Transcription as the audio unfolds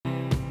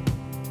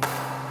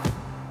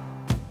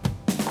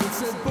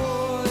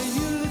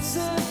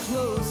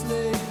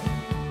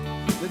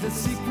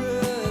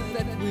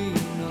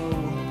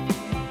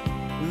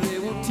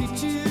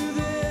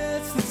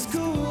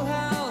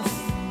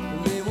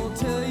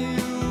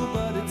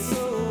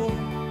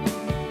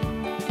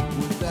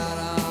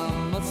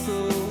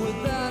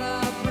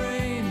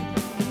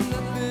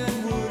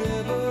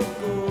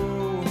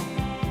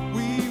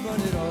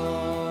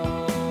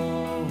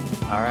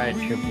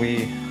Should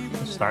we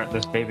start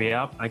this baby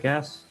up, I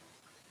guess?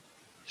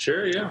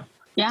 Sure, yeah.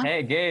 Yeah.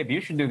 Hey, Gabe, you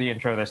should do the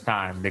intro this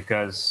time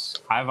because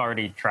I've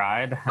already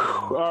tried.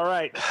 All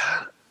right.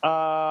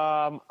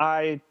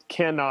 I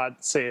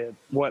cannot say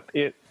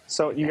it.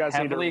 So you guys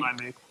need to remind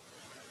me.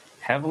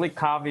 Heavily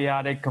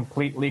caveated,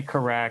 completely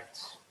correct.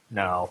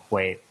 No,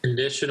 wait.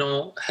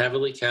 Conditional,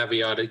 heavily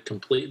caveated,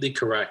 completely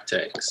correct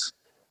takes.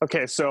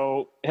 Okay,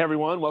 so hey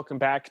everyone, welcome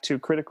back to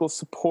Critical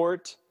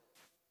Support,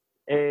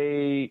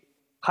 a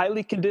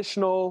highly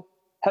conditional,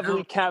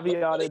 heavily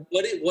caveated.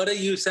 What are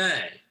you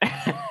saying?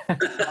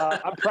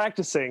 I'm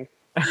practicing.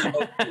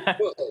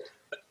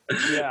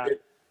 Yeah.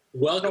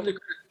 Welcome to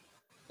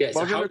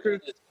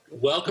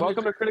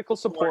Critical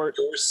Support.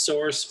 Your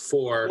source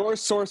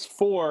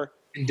for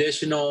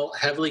conditional,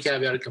 heavily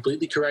caveated,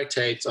 completely correct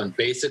takes on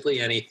basically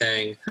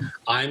anything.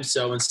 I'm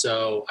so and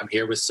so. I'm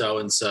here with so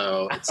and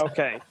so.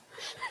 Okay.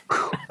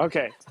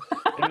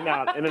 In and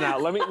out.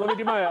 Let me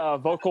do my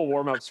vocal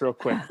warm-ups real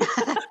quick.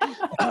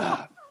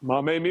 Ma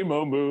me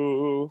moo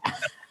moo.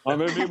 Ma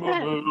me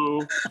moo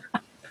moo.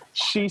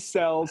 She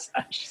sells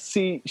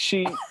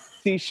seashells.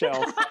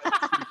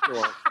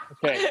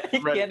 Okay. He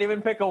can't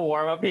even pick a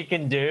warm-up he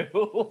can do.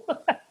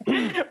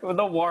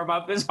 The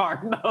warm-up is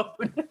hard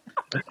mode.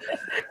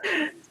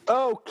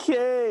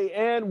 Okay,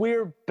 and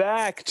we're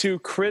back to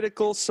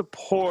Critical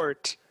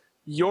Support,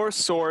 your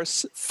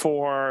source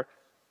for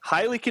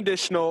highly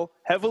conditional,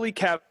 heavily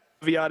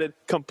caveated,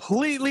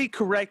 completely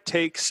correct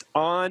takes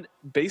on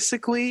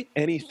basically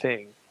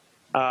anything.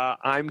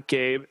 I'm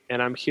Gabe,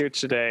 and I'm here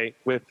today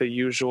with the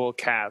usual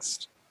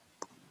cast.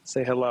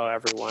 Say hello,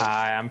 everyone.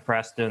 Hi, I'm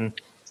Preston.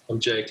 I'm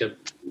Jacob.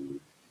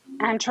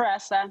 I'm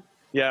Teresa.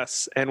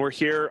 Yes, and we're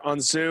here on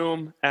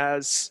Zoom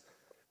as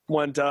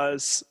one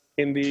does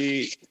in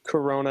the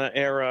Corona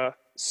era.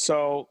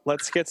 So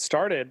let's get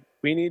started.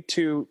 We need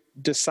to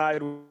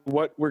decide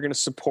what we're going to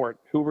support,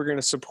 who we're going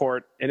to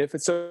support, and if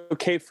it's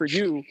okay for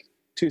you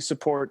to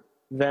support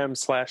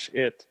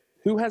them/it.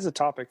 Who has a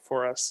topic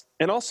for us?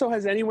 And also,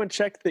 has anyone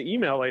checked the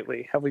email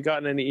lately? Have we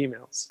gotten any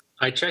emails?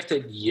 I checked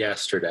it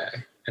yesterday,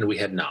 and we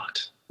had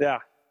not. Yeah,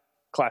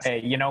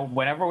 classic. Hey,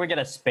 whenever we get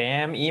a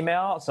spam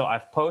email, so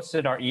I've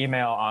posted our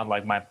email on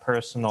my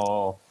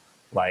personal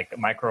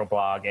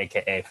microblog,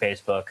 aka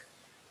Facebook.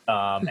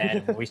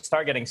 And when we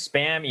start getting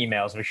spam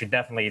emails, we should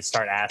definitely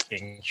start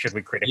asking, should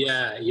we critically?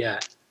 Yeah.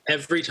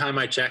 Every time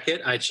I check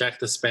it, I check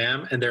the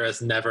spam, and there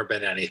has never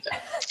been anything.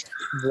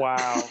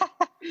 Wow.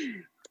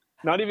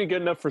 Not even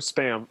good enough for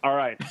spam. All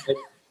right.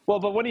 Well,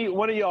 but one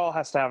of y'all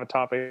has to have a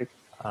topic.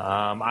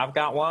 I've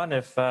got one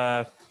if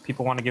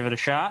people want to give it a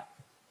shot.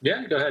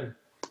 Yeah, go ahead.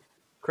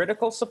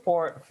 Critical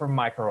support for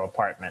micro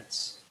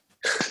apartments.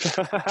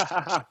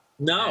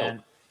 No.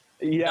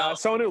 Yeah,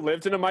 someone who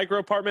lived in a micro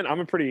apartment, I'm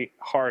a pretty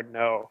hard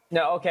no.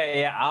 No,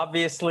 okay, yeah,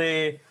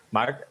 obviously,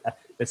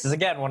 this is,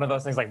 again, one of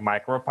those things like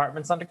micro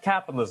apartments under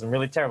capitalism,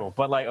 really terrible.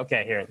 But,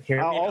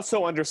 here.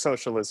 Also under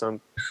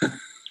socialism.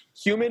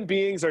 Human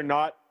beings are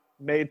not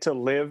made to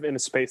live in a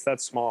space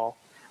that small.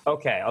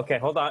 Okay,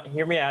 hold on.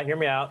 Hear me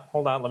out.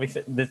 Hold on,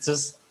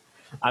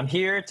 I'm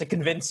here to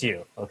convince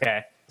you,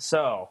 okay?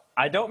 So,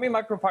 I don't mean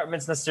micro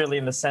apartments necessarily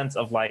in the sense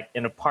of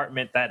an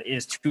apartment that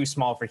is too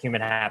small for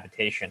human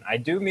habitation. I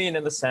do mean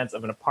in the sense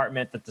of an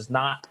apartment that does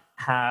not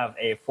have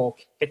a full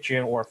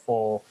kitchen or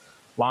full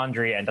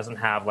laundry and doesn't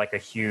have a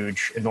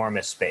huge,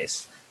 enormous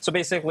space. So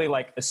basically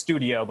a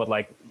studio, but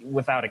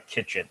without a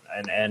kitchen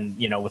and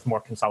with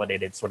more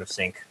consolidated sort of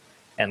sink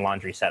and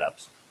laundry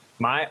setups.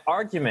 My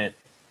argument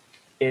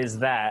is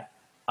that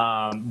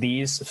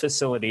these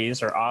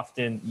facilities are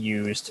often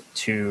used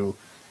to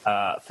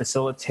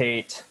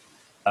facilitate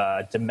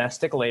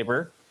domestic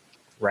labor,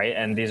 right?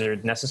 And these are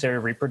necessary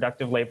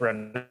reproductive labor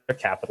under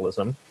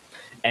capitalism.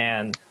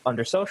 And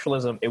under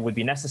socialism, it would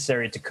be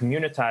necessary to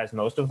communitize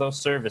most of those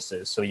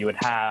services. So you would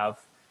have,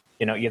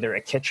 either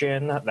a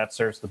kitchen that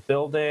serves the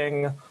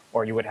building,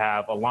 or you would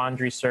have a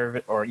laundry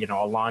service, or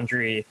a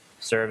laundry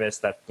service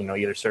that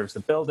either serves the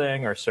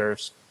building or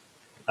serves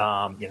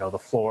the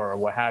floor or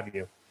what have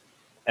you.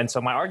 And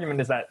so my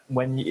argument is that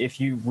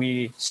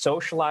we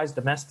socialize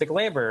domestic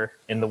labor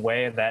in the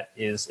way that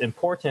is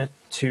important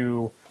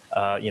to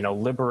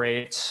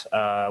liberate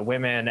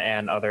women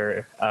and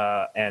other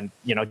and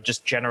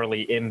just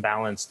generally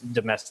imbalanced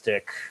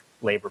domestic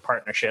labor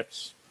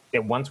partnerships.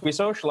 And once we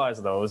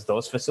socialize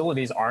those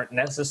facilities aren't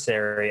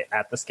necessary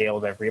at the scale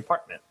of every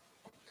apartment.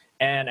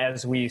 And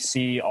as we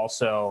see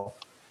also,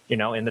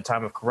 in the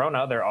time of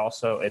Corona,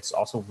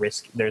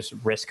 there's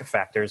risk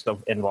factors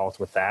involved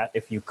with that.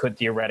 If you could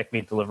theoretically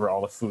deliver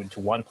all the food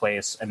to one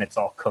place and it's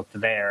all cooked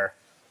there,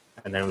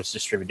 and then it was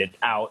distributed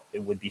out,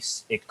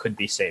 it could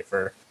be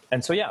safer.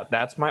 And so, yeah,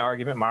 that's my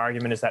argument. My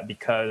argument is that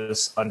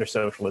because under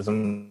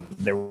socialism,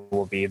 there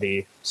will be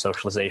the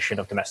socialization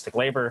of domestic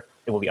labor,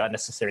 it will be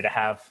unnecessary to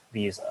have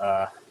these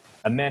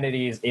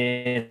amenities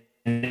in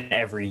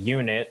every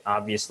unit.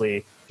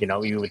 Obviously,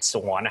 you would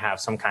still want to have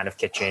some kind of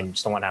kitchen, you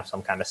still want to have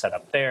some kind of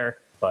setup there,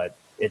 but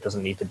it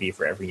doesn't need to be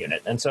for every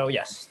unit. And so,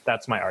 yes,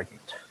 that's my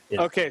argument.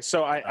 Okay,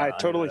 so I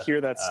totally hear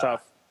that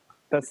stuff.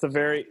 That's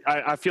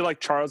I feel like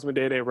Charles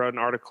Medede wrote an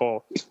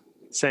article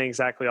saying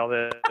exactly all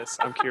this.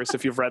 I'm curious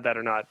if you've read that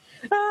or not.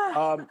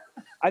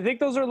 I think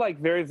those are like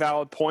very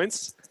valid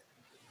points.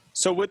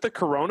 So with the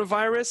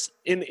coronavirus,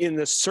 in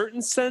a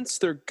certain sense,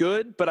 they're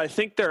good, but I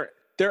think they're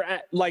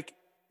at, like,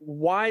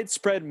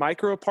 widespread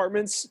micro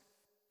apartments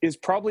is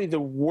probably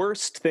the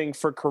worst thing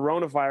for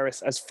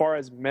coronavirus as far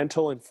as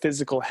mental and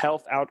physical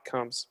health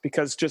outcomes,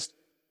 because just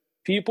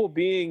people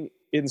being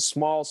in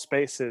small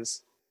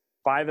spaces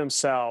by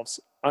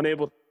themselves,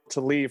 unable to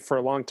leave for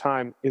a long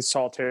time, is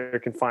solitary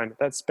confinement.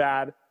 That's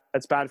bad.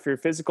 That's bad for your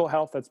physical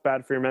health. That's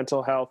bad for your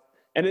mental health.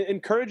 And it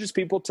encourages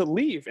people to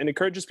leave and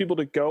encourages people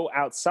to go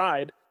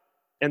outside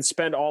and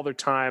spend all their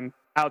time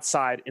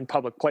outside in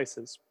public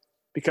places,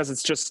 because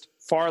it's just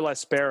far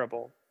less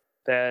bearable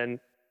than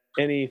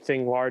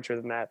anything larger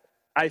than that.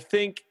 I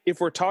think if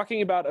we're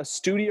talking about a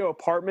studio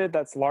apartment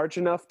that's large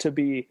enough to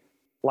be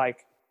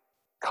like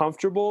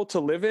comfortable to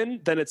live in,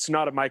 then it's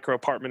not a micro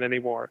apartment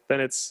anymore. Then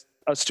it's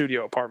a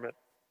studio apartment.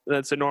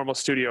 That's a normal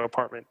studio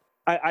apartment.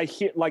 I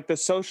hear like the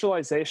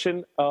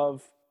socialization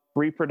of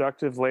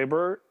reproductive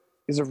labor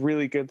is a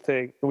really good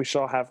thing, and we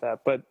should all have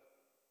that. But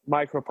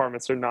micro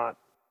apartments are not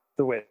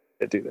the way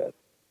to do that.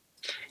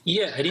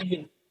 Yeah,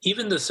 and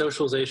even the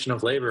socialization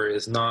of labor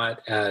is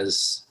not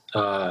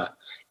going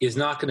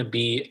to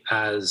be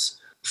as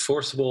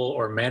forcible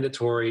or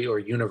mandatory or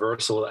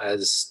universal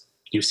as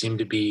you seem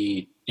to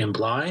be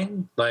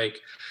implying. Like,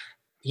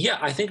 yeah,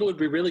 I think it would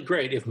be really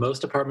great if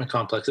most apartment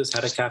complexes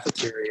had a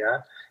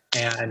cafeteria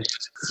and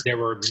there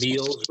were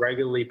meals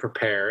regularly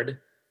prepared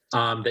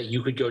that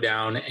you could go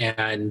down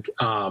and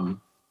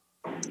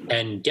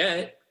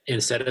get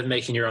instead of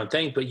making your own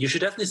thing. But you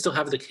should definitely still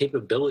have the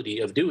capability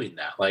of doing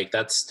that. Like,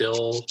 that's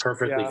still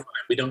perfectly fine.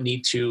 We don't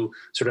need to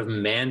sort of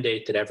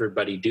mandate that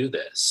everybody do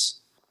this.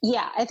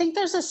 Yeah, I think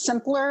there's a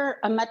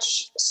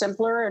much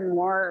simpler and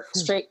more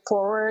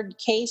straightforward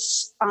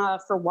case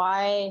for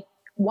why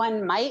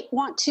one might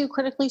want to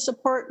critically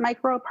support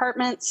micro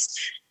apartments.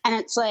 And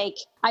it's like,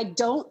 I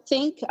don't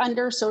think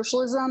under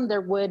socialism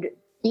there would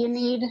be a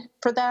need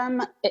for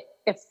them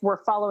if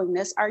we're following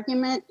this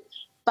argument.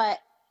 But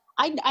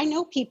I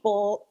know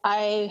people,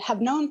 I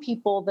have known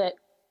people that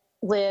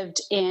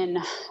lived in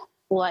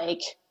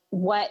like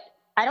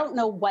I don't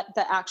know what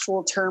the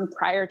actual term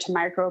prior to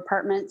micro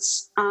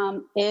apartments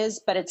is,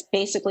 but it's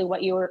basically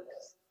what you were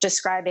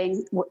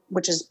describing,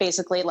 which is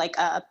basically like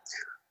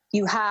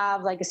you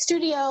have like a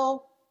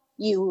studio,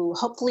 you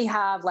hopefully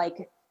have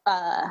like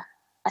a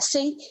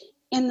sink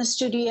in the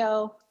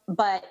studio,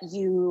 but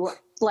you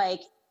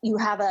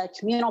have a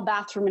communal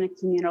bathroom and a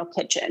communal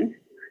kitchen.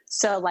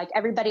 So like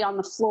everybody on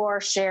the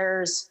floor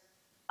shares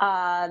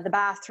the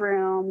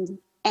bathroom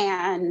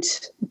and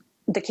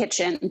the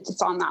kitchen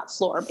that's on that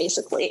floor,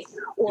 basically.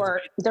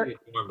 Or they're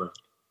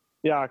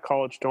a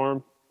college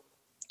dorm.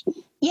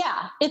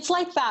 Yeah, it's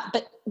like that.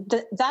 But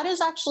that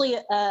is actually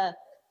a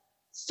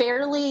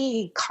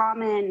fairly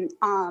common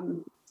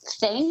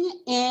thing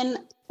in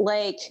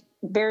like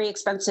very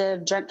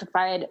expensive,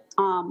 gentrified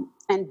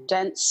and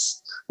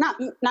dense, not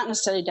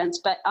necessarily dense,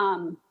 but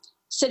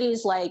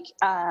cities like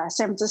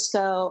San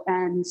Francisco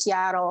and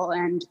Seattle,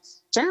 and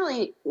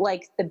generally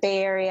like the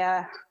Bay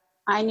Area.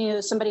 I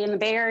knew somebody in the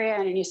Bay Area,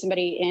 and I knew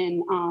somebody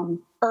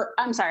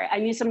I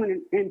knew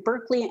someone in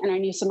Berkeley, and I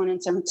knew someone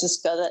in San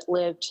Francisco that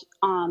lived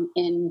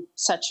in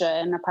such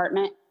an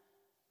apartment.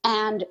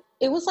 And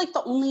it was like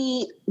the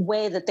only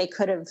way that they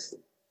could have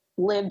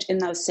lived in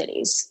those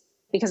cities,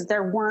 because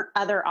there weren't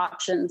other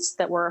options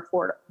that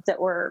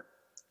were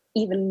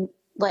even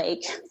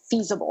like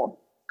feasible.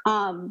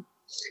 And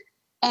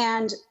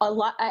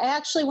I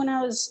actually, when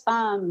I was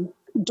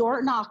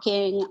door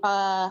knocking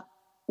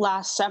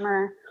last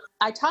summer,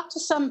 I talked to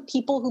some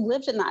people who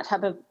lived in that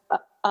type of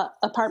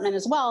apartment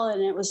as well.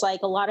 And it was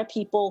like a lot of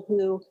people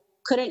who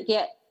couldn't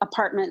get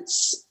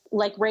apartments,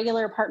 like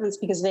regular apartments,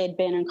 because they had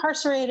been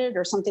incarcerated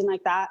or something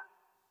like that.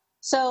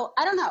 So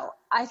I don't know.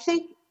 I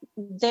think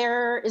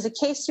there is a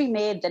case to be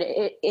made that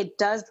it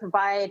does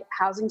provide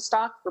housing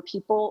stock for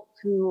people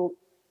who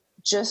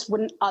just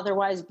wouldn't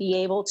otherwise be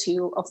able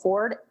to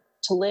afford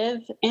to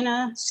live in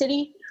a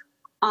city.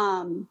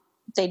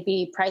 They'd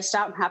be priced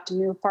out and have to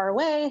move far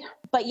away.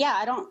 But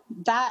yeah,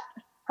 that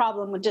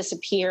problem would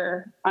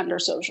disappear under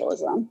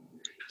socialism.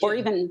 Or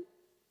even,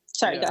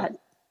 go ahead.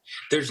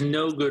 There's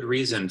no good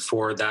reason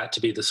for that to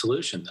be the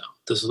solution, though.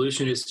 The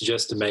solution is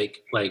just to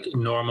make like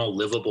normal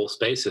livable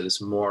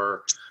spaces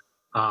more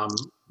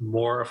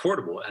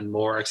affordable and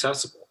more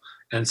accessible.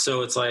 And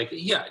so it's like,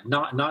 yeah,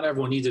 not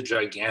everyone needs a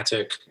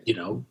gigantic,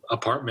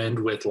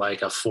 apartment with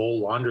like a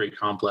full laundry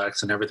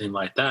complex and everything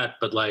like that.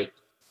 But like,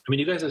 I mean,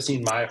 you guys have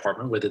seen my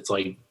apartment with its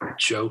like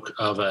joke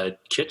of a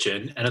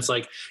kitchen, and it's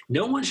like,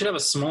 no one should have a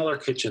smaller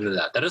kitchen than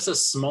that. That is the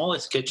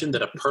smallest kitchen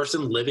that a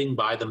person living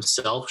by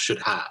themselves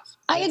should have.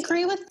 I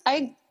agree with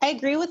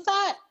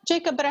that,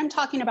 Jacob, but I'm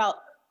talking about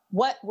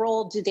what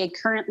role do they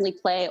currently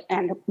play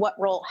and what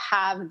role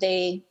have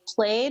they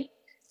played?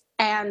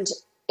 And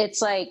it's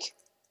like,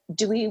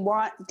 do we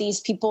want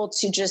these people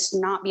to just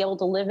not be able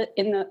to live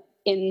in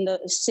in the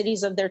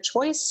cities of their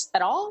choice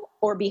at all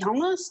or be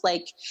homeless.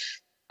 Like,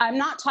 I'm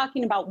not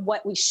talking about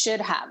what we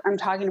should have. I'm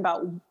talking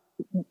about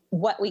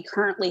what we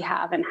currently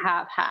have and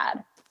have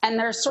had. And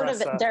they're sort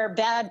of, they're a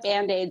bad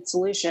Band-Aid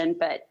solution,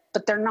 but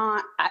they're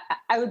not,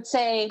 I would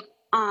say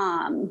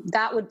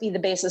that would be the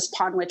basis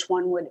upon which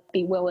one would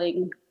be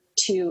willing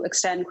to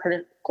extend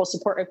critical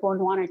support if one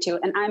wanted to.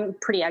 And I'm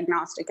pretty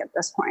agnostic at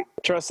this point.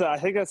 Teresa, I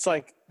think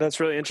that's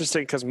really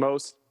interesting because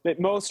most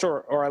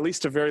or at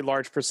least a very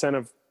large percent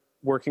of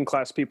working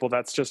class people,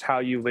 that's just how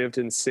you lived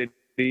in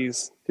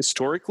cities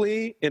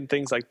historically, in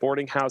things like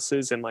boarding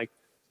houses and like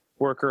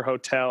worker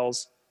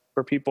hotels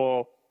where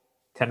people,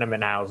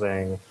 tenement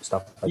housing,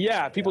 stuff like that.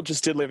 Yeah, people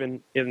just did live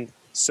in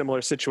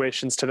similar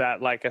situations to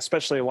that. Like,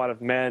 especially a lot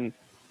of men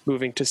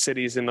moving to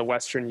cities in the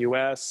Western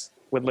US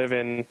would live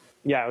in,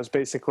 it was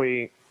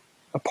basically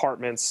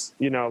apartments,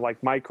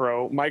 like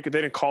micro, they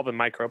didn't call them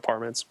micro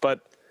apartments,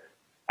 but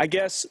I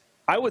guess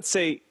I would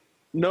say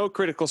no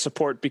critical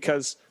support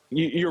because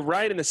you're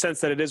right in the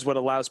sense that it is what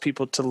allows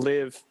people to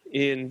live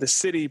in the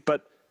city,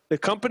 but the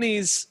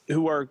companies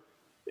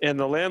and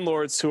the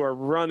landlords who are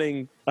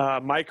running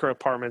micro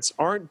apartments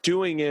aren't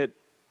doing it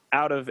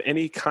out of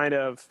any kind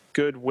of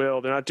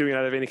goodwill. They're not doing it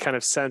out of any kind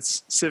of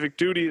civic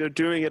duty. They're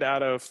doing it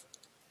out of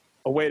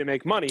a way to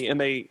make money, and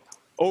they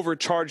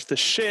overcharge the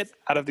shit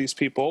out of these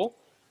people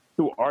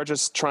who are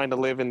just trying to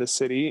live in the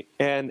city.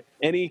 And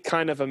any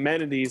kind of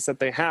amenities that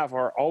they have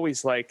are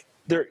always like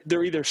they're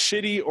either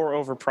shitty or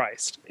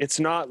overpriced. It's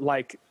not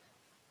like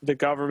the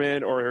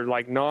government or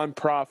like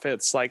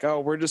nonprofits, like, oh,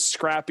 we're just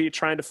scrappy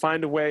trying to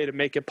find a way to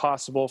make it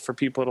possible for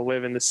people to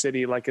live in the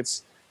city. Like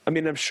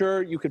I'm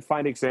sure you could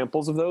find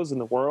examples of those in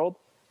the world.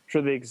 I'm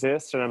sure they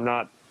exist. And I'm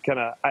not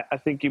I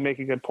think you make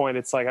a good point.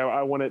 It's like,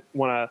 I want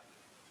to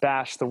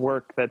bash the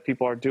work that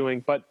people are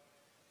doing, but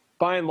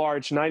by and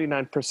large,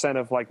 99%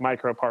 of like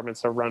micro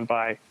apartments are run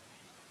by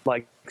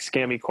like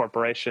scammy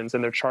corporations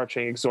and they're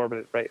charging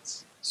exorbitant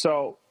rates.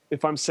 So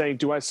if I'm saying,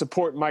 do I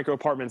support micro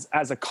apartments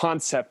as a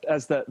concept,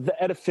 as the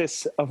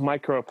edifice of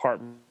micro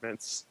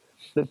apartments,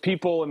 the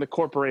people and the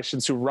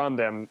corporations who run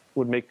them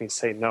would make me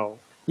say no.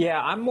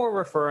 Yeah, I'm more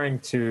referring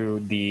to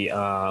the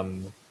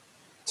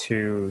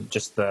to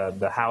just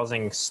the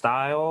housing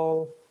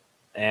style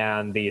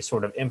and the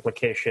sort of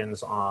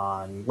implications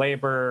on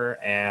labor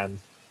and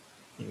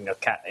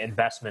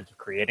investment of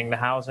creating the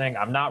housing.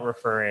 I'm not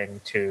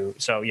referring to,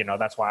 so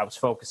that's why I was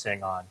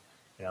focusing on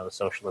the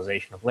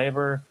socialization of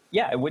labor.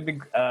 Yeah, it would be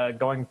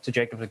going to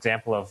Jacob's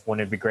example of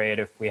wouldn't it be great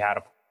if we had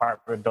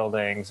apartment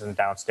buildings and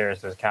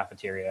downstairs there's a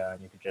cafeteria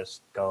and you could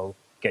just go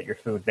get your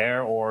food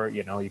there, or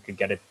you could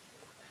get it,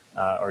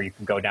 or you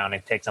can go down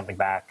and take something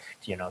back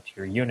to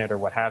your unit or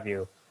what have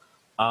you.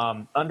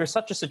 Under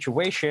such a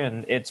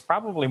situation, it's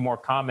probably more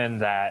common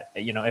that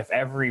if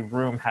every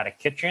room had a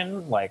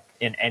kitchen, like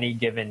in any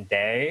given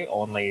day,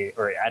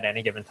 or at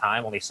any given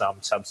time, only some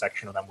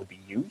subsection of them would be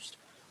used.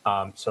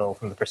 So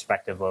from the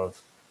perspective of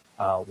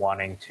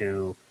wanting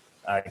to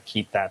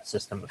keep that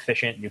system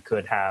efficient, you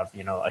could have,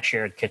 a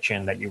shared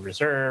kitchen that you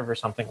reserve or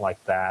something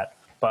like that.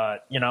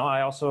 But,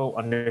 I also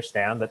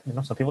understand that,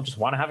 some people just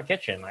want to have a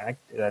kitchen.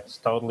 That's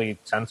totally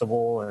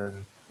sensible.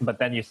 But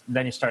then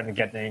you start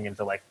getting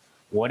into like,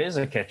 what is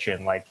a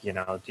kitchen? Like,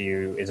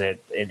 is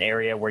it an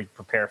area where you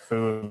prepare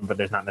food, but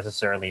there's not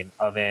necessarily an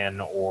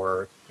oven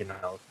or,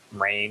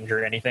 range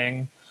or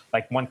anything?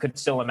 Like one could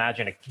still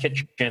imagine a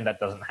kitchen that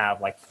doesn't have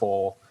like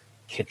full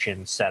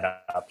kitchen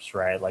setups,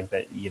 right? Like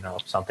that,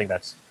 something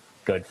that's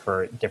good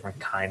for different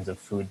kinds of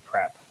food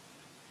prep.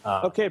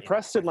 Okay,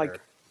 Preston,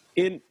 like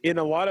in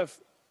a lot of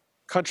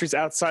countries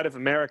outside of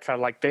America,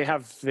 like they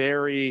have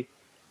very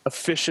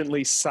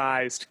efficiently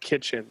sized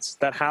kitchens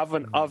that have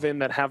an oven,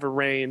 that have a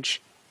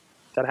range,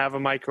 that have a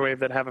microwave,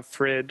 that have a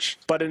fridge.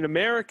 But in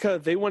America,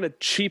 they want to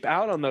cheap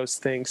out on those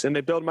things, and they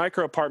build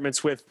micro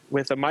apartments with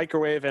a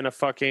microwave and a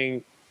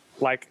fucking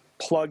like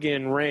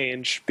plug-in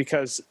range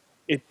because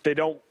they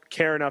don't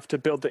care enough to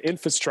build the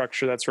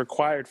infrastructure that's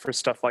required for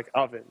stuff like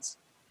ovens,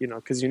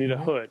 because you need a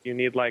hood, you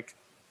need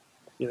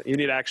you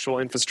need actual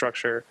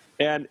infrastructure.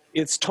 And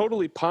it's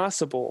totally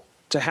possible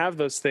to have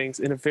those things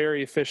in a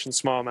very efficient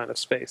small amount of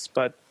space,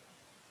 but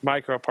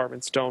micro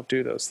apartments don't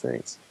do those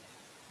things.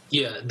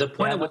 Yeah,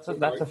 that's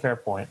a fair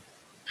point.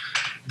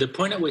 The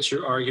point at which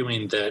you're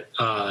arguing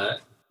that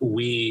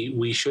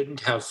we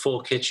shouldn't have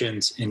full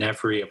kitchens in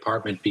every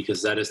apartment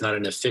because that is not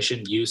an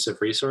efficient use of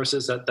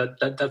resources.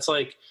 That's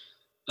like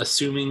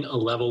assuming a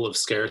level of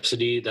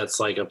scarcity that's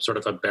like a sort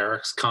of a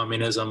barracks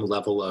communism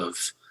level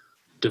of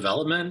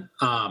development.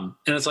 And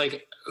it's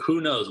like,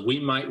 who knows? We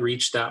might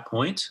reach that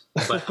point,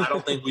 but I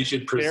don't think we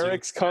should presume.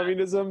 Barracks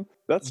communism?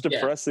 That's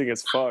depressing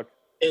as fuck.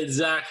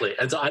 Exactly.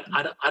 And so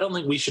I don't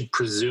think we should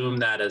presume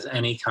that as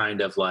any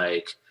kind of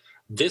like,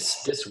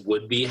 this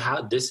would be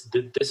how this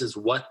is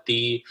what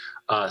the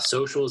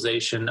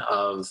socialization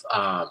of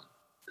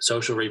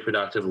social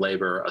reproductive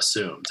labor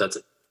assumes. That's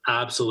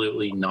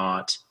absolutely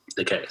not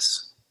the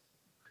case.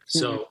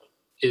 So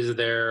is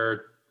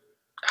there,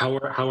 how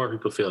are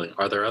people feeling?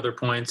 Are there other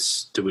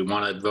points? Do we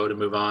want to vote and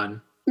move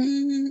on?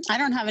 I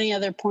don't have any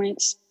other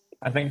points.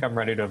 I think I'm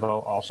ready to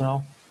vote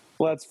also.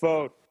 Let's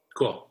vote.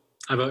 Cool.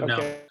 I vote no.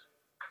 Okay.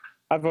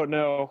 I vote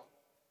no.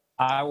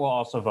 I will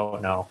also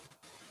vote no.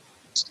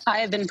 I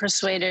have been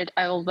persuaded.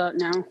 I will vote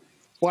no.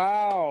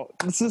 Wow,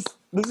 this is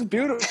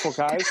beautiful,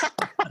 guys.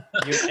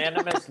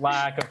 Unanimous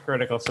lack of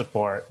critical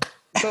support.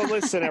 So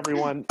listen,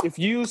 everyone, if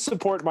you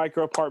support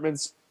micro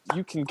apartments,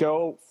 you can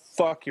go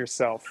fuck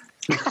yourself.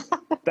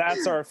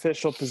 That's our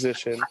official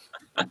position.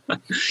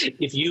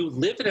 If you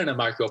live in a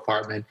micro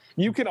apartment,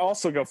 You can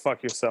also go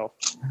fuck yourself.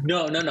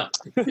 no. No.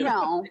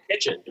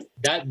 Kitchen.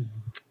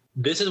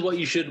 This is what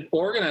you should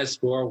organize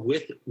for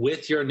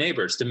with your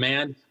neighbors.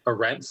 Demand a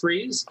rent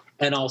freeze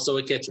and also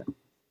a kitchen.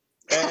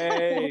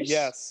 Hey,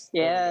 yes.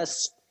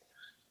 Yes.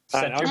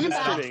 Set I'm your just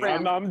back.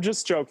 kidding. I'm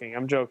just joking.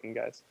 I'm joking,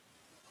 guys.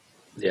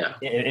 Yeah.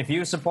 If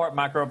you support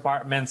micro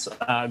apartments,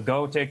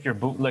 go take your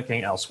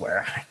bootlicking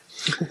elsewhere.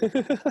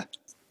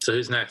 So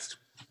who's next?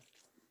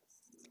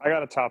 I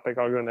got a topic.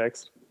 I'll go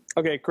next.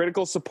 Okay,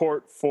 critical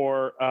support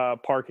for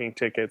parking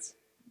tickets.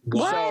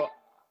 What? So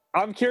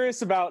I'm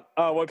curious about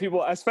what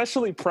people,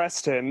 especially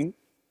Preston,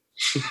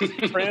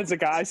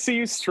 Franzica, I see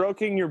you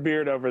stroking your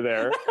beard over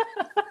there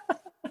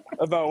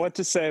about what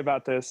to say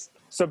about this.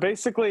 So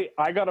basically,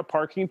 I got a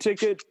parking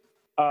ticket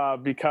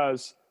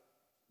because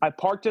I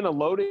parked in a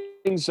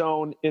loading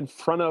zone in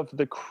front of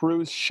the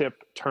cruise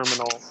ship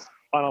terminal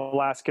on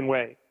Alaskan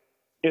Way.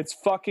 It's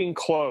fucking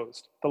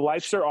closed. The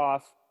lights are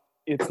off.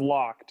 It's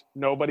locked.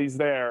 Nobody's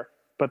there,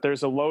 but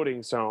there's a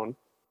loading zone,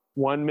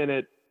 1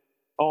 minute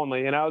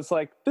only. And I was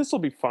like, this will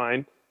be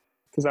fine,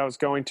 because I was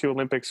going to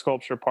Olympic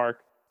Sculpture Park.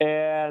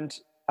 And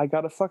I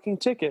got a fucking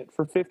ticket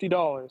for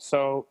 $50.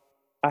 So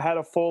I had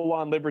a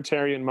full-on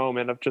libertarian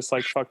moment of just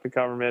like, fuck the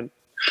government.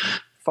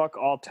 Fuck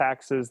all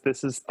taxes.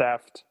 This is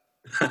theft.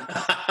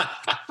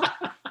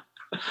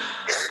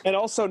 And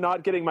also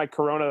not getting my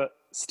Corona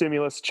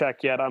stimulus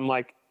check yet. I'm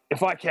like,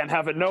 if I can't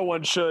have it, no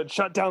one should.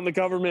 Shut down the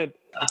government.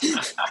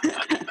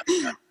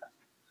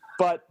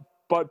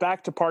 But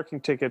back to parking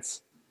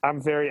tickets.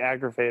 I'm very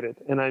aggravated,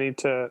 and I need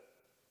to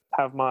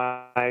have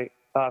my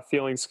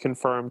feelings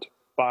confirmed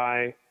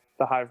by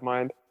the hive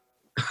mind.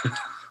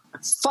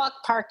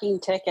 Fuck parking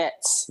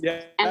tickets.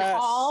 Yes. And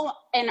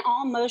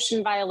all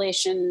motion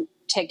violation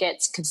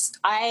tickets, because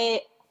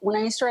when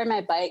I used to ride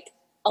my bike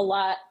a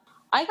lot,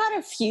 I got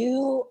a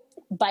few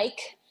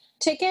bike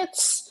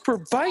tickets For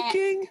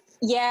biking?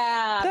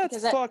 Yeah, That's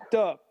because fucked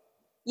up.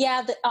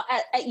 yeah,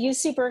 at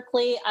UC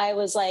Berkeley, I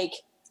was like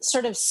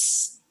sort of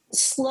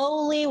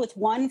slowly with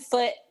one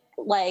foot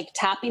like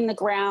tapping the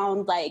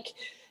ground, like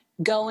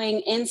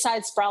going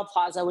inside Sproul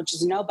Plaza, which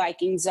is no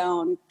biking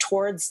zone,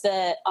 towards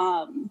the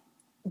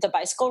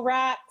bicycle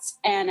racks,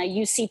 and a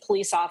UC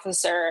police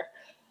officer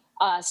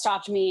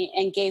stopped me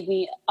and gave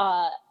me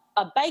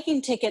a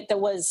biking ticket that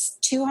was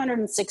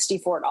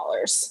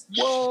 $264.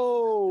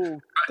 Whoa,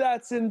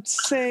 that's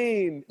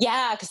insane.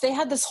 Yeah, because they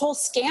had this whole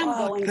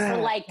scam going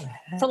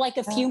for like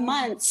a few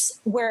months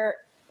where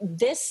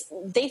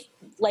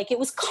it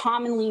was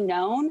commonly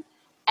known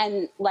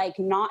and like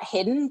not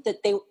hidden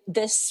that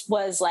this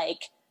was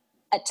like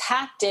a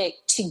tactic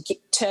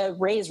to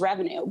raise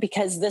revenue,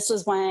 because this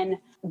was when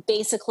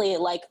basically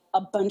like a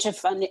bunch of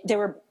they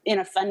were in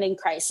a funding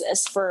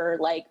crisis for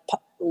like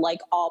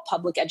all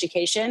public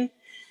education.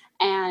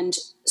 And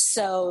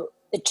so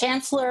the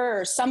chancellor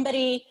or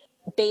somebody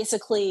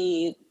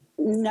basically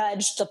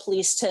nudged the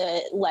police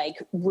to like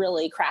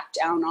really crack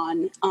down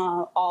on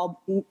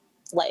all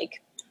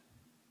like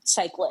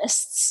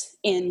cyclists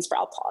in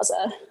Sproul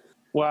Plaza.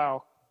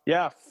 Wow.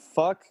 Yeah,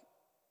 fuck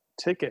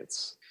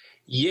tickets.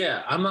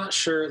 Yeah, I'm not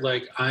sure.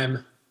 Like,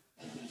 I've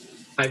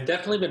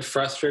definitely been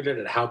frustrated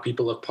at how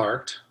people have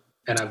parked,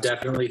 and I've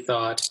definitely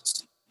thought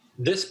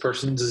this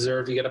person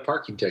deserved to get a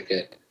parking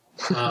ticket.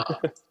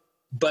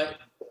 But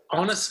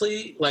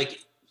honestly,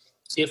 like,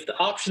 if the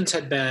options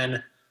had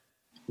been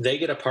they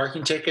get a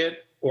parking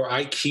ticket or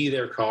I key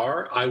their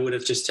car, I would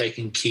have just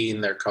taken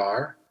keying their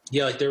car.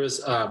 Yeah, like there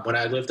was when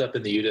I lived up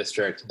in the U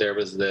District, there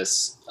was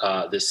this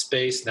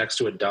space next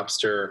to a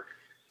dumpster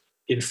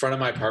in front of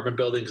my apartment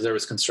building because there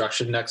was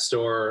construction next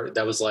door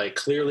that was like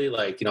clearly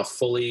like, you know,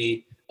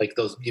 fully like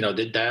those, you know,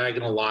 the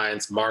diagonal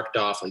lines marked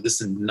off like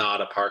this is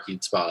not a parking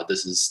spot.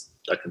 This is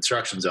a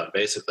construction zone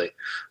basically.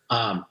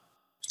 And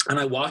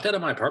I walked out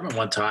of my apartment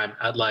one time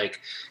at like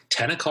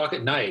 10 o'clock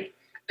at night,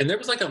 and there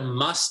was like a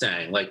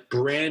Mustang, like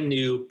brand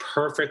new,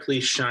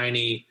 perfectly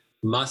shiny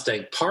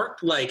Mustang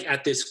parked like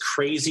at this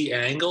crazy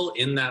angle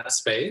in that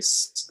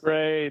space.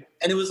 Great.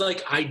 And it was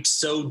like, I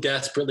so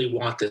desperately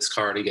want this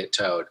car to get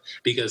towed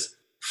because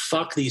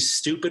fuck these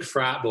stupid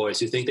frat boys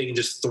who think they can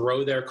just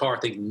throw their car,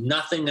 think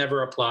nothing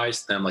ever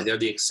applies to them. Like they're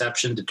the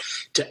exception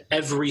to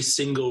every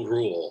single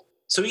rule.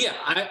 So yeah,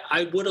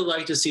 I would have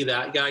liked to see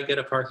that guy get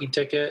a parking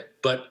ticket,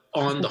 but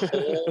on the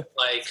whole,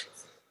 like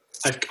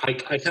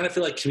I kind of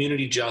feel like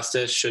community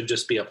justice should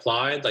just be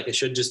applied. Like it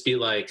should just be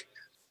like,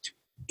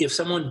 if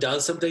someone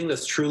does something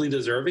that's truly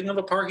deserving of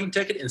a parking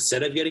ticket,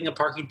 instead of getting a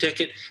parking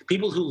ticket,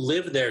 people who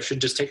live there should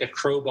just take a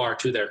crowbar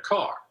to their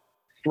car.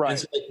 Right. And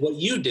so like what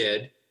you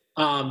did,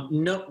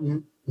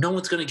 no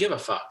one's going to give a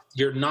fuck.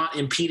 You're not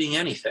impeding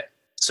anything.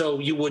 So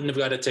you wouldn't have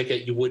got a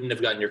ticket. You wouldn't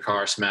have gotten your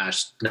car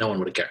smashed. No one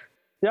would have cared.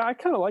 Yeah, I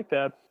kind of like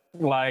that.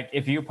 Like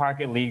if you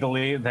park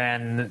illegally,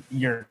 then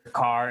your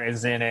car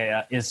is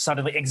is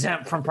suddenly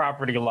exempt from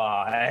property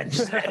law, and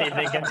just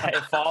anything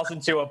it falls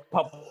into a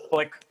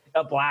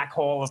black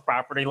hole of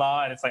property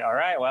law, and it's like, all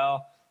right,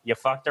 well, you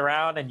fucked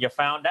around and you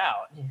found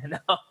out, you know.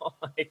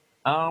 Like,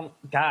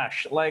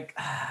 gosh, like,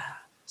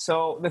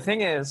 so the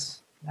thing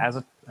is, as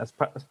a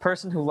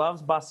person who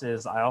loves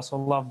buses, I also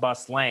love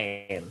bus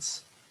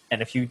lanes,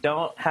 and if you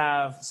don't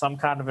have some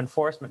kind of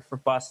enforcement for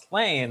bus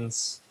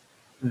lanes,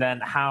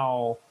 then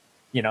how?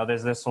 You know,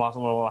 there's this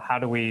little, how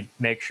do we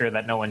make sure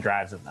that no one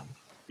drives in them?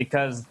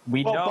 Because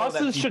we know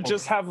buses should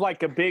just have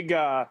like a big,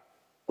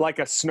 like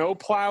a snow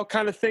plow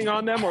kind of thing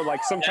on them, or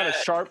like some kind of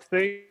sharp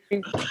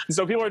thing.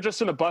 So people are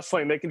just in a bus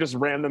lane, they can just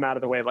ram them out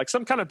of the way. Like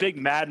some kind of big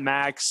Mad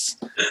Max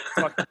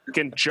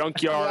fucking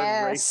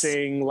junkyard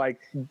racing, like,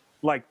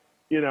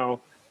 you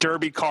know,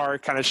 derby car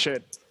kind of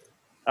shit.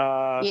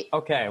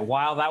 Okay,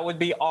 while that would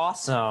be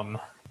awesome,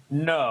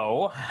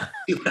 no.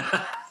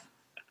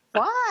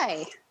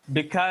 Why?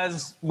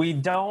 Because we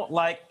don't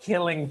like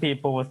killing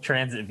people with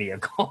transit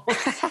vehicles.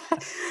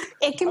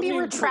 It can be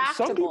retractable.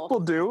 Some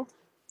people do.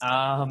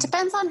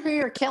 Depends on who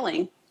you're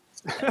killing.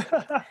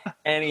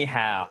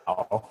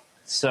 Anyhow,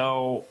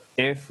 so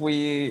if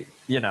we,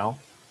 you know,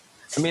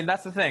 I mean,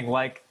 that's the thing.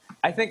 Like,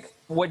 I think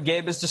what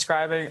Gabe is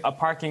describing, a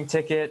parking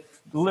ticket,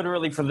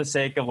 literally for the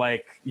sake of,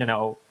 like, you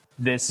know,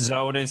 this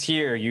zone is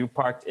here, you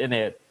parked in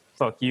it,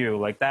 fuck you.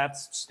 Like,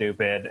 that's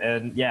stupid.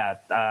 And yeah,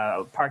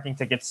 parking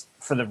tickets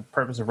for the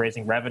purpose of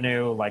raising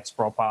revenue, like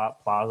Sproul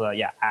Plaza,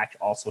 yeah,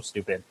 also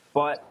stupid.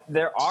 But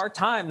there are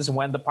times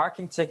when the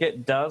parking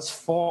ticket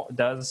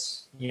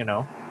does, you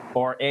know,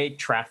 or a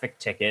traffic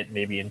ticket,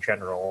 maybe in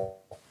general,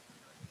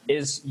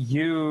 is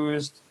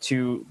used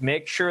to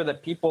make sure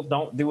that people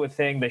don't do a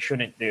thing they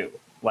shouldn't do.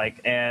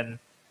 Like, and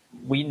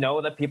we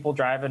know that people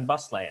drive in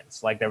bus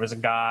lanes. Like, there was a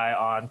guy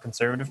on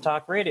Conservative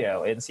Talk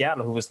Radio in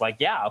Seattle who was like,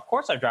 yeah, of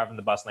course I drive in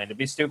the bus lane. It'd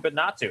be stupid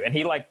not to. And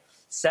he, like,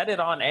 said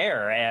it on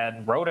air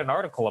and wrote an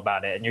article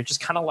about it. And you're just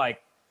kind of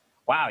like,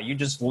 wow, you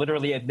just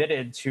literally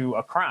admitted to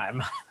a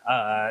crime.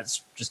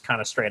 It's just kind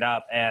of straight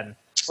up. And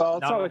well,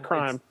 it's not a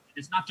crime.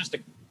 It's not just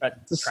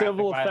it's a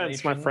civil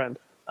offense, my friend.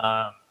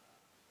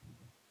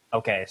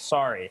 Okay,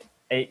 sorry.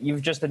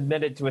 You've just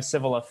admitted to a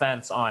civil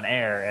offense on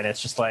air, and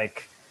it's just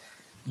like,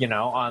 you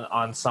know,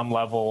 on some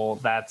level,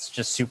 that's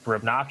just super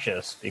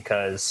obnoxious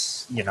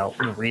because, you know,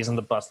 the reason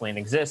the bus lane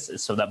exists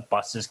is so that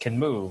buses can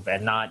move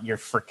and not your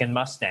freaking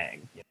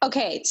Mustang.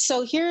 Okay,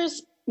 so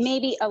here's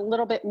maybe a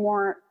little bit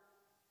more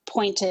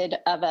pointed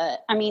of a,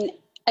 I mean,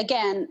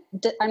 again,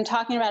 I'm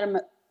talking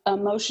about a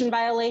motion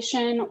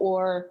violation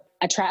or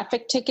a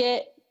traffic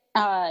ticket,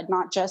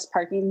 not just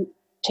parking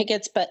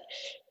tickets, but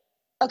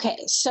okay,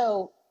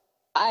 so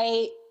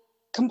I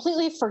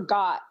completely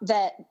forgot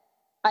that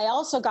I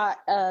also got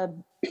a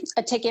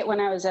ticket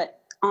when I was at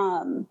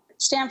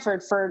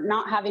Stanford for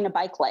not having a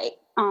bike light,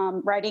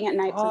 riding at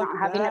night for not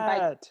having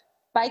a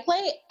bike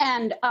light.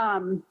 And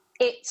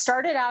it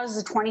started out as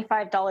a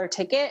 $25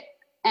 ticket,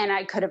 and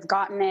I could have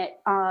gotten it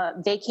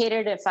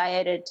vacated if I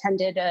had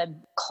attended a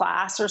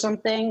class or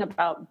something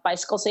about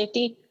bicycle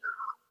safety.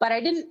 But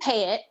I didn't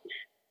pay it,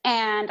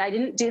 and I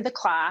didn't do the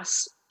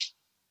class.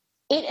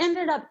 It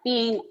ended up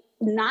being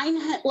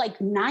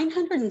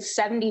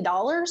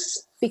 $970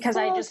 because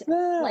I just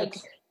like,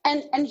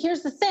 and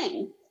here's the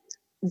thing,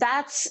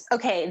 that's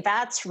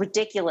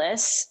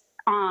ridiculous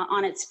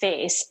on its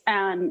face.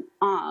 And,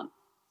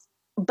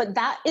 but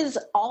that is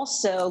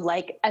also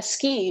like a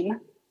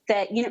scheme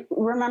that, you know,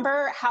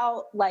 remember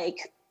how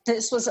like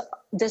this was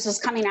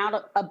coming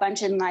out a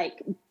bunch in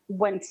like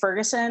when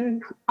Ferguson,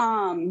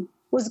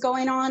 was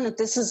going on, that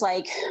this is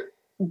like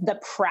the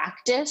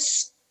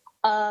practice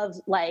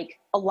of like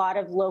a lot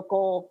of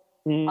local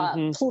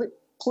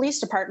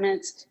police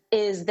departments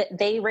is that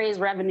they raise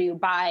revenue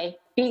by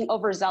being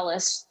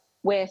overzealous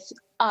with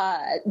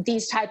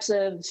these types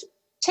of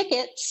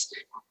tickets.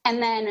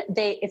 And then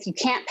if you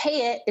can't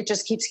pay it, it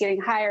just keeps getting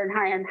higher and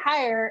higher and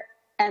higher.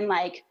 And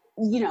like,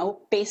 you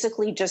know,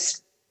 basically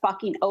just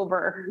fucking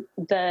over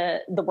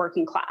the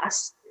working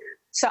class.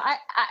 So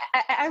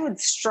I would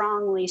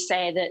strongly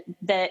say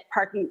that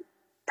parking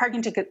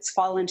tickets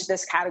fall into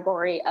this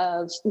category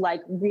of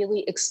like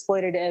really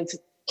exploitative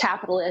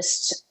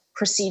capitalist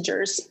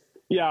procedures.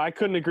 Yeah, I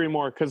couldn't agree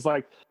more, because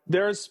like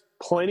there's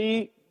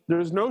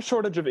no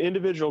shortage of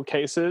individual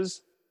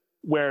cases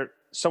where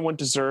someone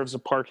deserves a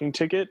parking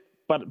ticket,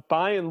 but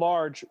by and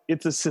large,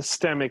 it's a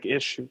systemic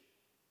issue.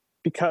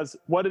 Because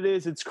what it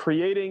is, it's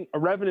creating a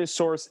revenue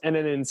source and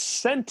an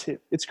incentive.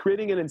 It's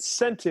creating an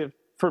incentive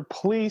for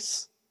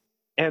police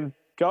and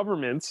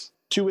governments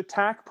to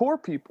attack poor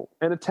people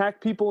and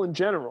attack people in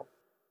general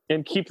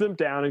and keep them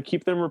down and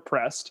keep them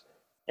repressed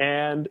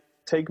and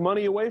take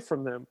money away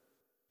from them,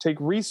 take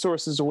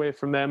resources away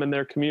from them and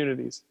their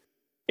communities.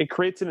 It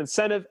creates an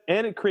incentive,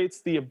 and it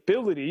creates the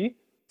ability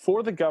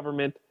for the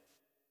government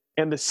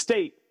and the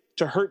state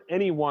to hurt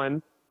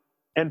anyone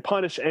and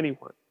punish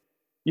anyone.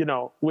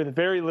 with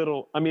very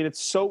little. I mean,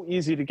 it's so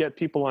easy to get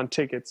people on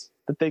tickets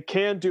that they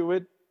can do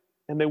it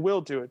and they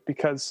will do it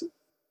because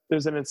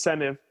there's an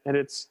incentive and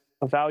it's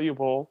a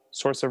valuable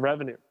source of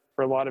revenue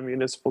for a lot of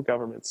municipal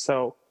governments.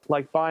 So,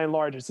 like, by and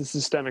large, it's a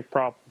systemic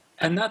problem.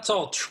 And that's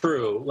all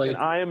true. Like, And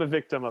I am a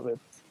victim of it.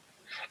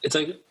 it's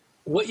like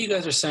what you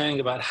guys are saying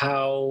about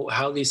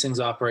how these things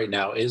operate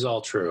now is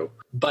all true.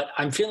 But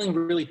I'm feeling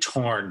really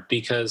torn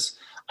because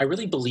I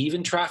really believe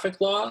in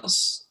traffic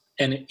laws,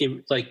 and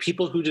like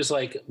people who just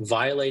like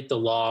violate the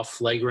law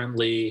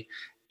flagrantly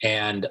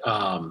and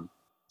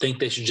think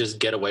they should just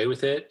get away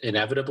with it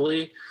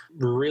inevitably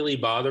really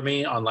bother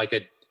me on like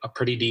a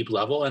pretty deep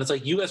level. And it's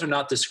like, you guys are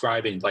not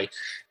describing like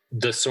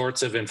the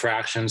sorts of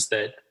infractions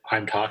that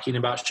I'm talking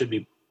about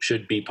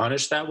should be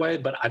punished that way.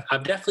 But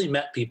I've definitely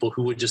met people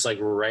who would just like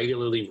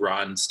regularly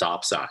run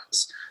stop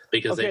signs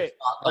because they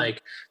thought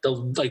like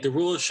the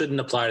rules shouldn't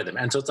apply to them.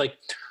 And so it's like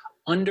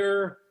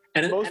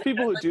most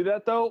people who do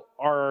that though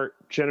are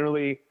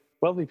generally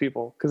wealthy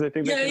people because they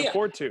think they can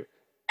afford to.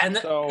 And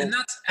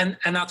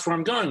that's where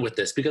I'm going with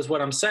this, because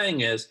what I'm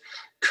saying is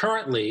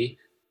currently,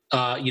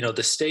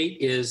 the state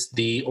is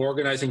the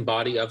organizing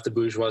body of the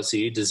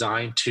bourgeoisie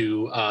designed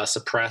to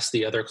suppress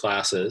the other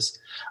classes.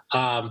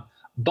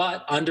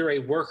 But under a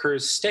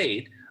workers'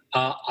 state,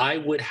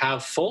 I would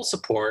have full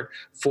support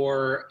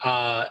for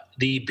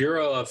the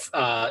Bureau of,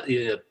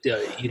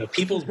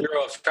 People's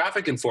Bureau of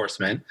Traffic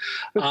Enforcement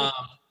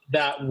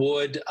that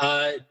would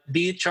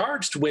be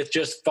charged with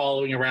just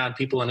following around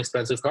people in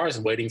expensive cars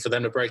and waiting for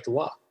them to break the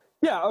law.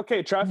 Yeah,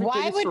 okay, traffic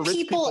tickets for rich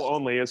people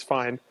only is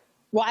fine.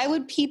 Why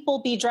would people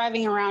be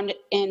driving around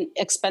in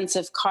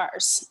expensive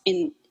cars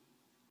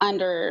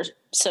under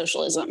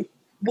socialism?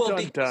 Well,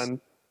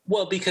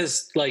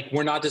 because like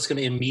we're not just going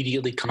to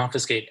immediately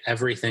confiscate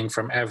everything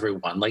from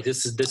everyone. Like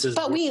this is.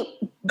 But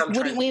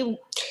wouldn't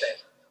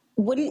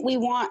we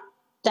want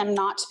them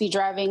not to be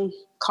driving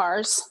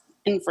cars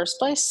in the first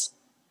place?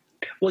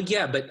 Well,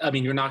 yeah, but I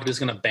mean, you're not just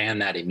going to ban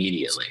that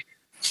immediately.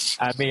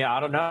 I mean, I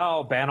don't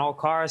know. Ban all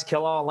cars,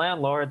 kill all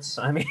landlords.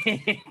 I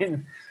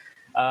mean,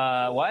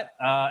 what?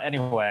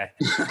 Anyway.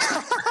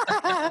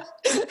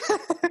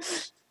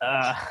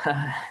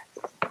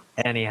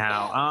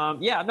 Anyhow,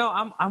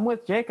 I'm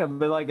with Jacob,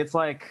 but like, it's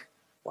like,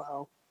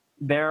 wow,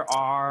 there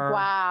are,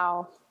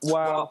 wow.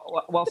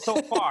 Well,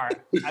 so far,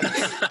 I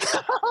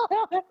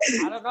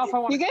don't know if I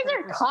want. You guys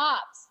are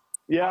cops.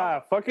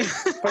 Yeah,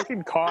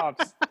 fucking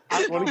cops.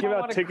 I want to give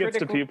out tickets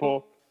to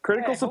people.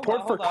 Critical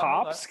support for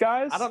cops,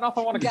 guys. I don't know if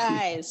I want to.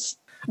 Guys,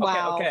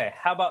 wow. Okay.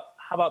 How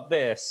about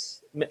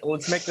this?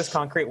 Let's make this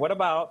concrete. What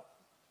about,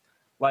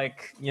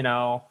 like, and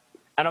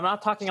I'm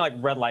not talking like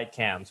red light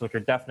cams, which are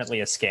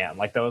definitely a scam.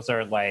 Like those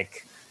are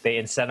like they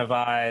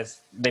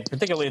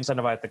particularly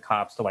incentivize the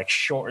cops to like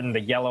shorten the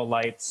yellow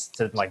lights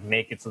to like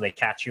make it so they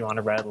catch you on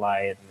a red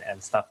light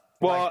and stuff.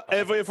 Well,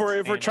 if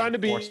we're trying to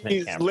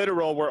be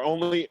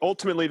literal,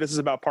 ultimately this is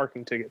about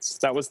parking tickets.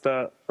 That was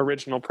the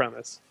original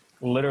premise.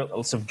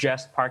 Literal,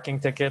 suggest parking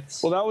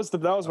tickets. Well, that was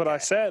what I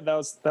said. That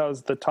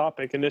was the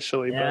topic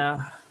initially. Yeah,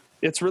 but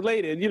it's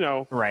related.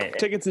 Right.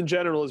 Tickets in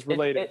general is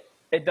related.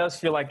 It does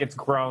feel like it's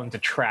grown to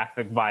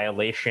traffic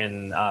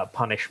violation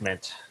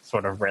punishment,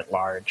 sort of writ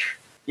large.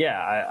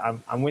 Yeah,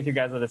 I'm with you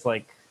guys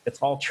that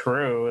it's all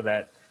true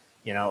that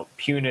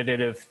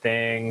punitive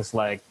things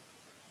like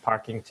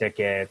parking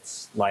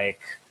tickets, like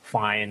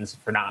fines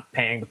for not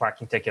paying the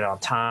parking ticket on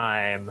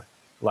time,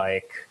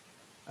 like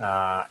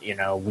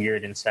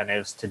weird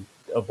incentives to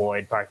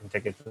avoid parking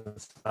tickets and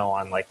so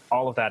on. Like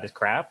all of that is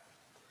crap.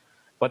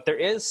 But there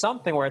is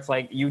something where it's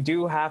like you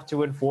do have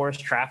to enforce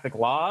traffic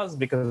laws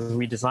because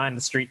we designed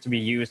the street to be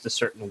used a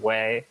certain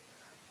way.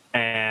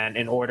 And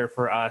in order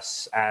for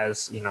us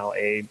as,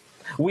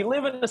 we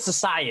live in a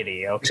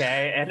society,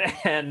 okay?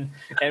 And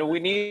we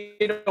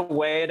need a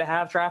way to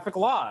have traffic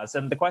laws.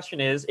 And the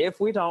question is, if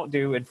we don't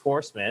do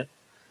enforcement,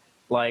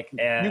 like...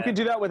 you can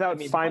do that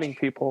without fining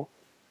people.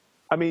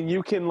 I mean,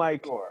 you can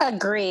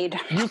Agreed.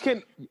 You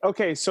can...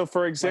 Okay, so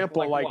for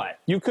example, like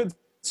you could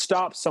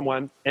stop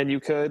someone and you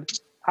could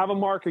have a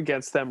mark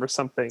against them or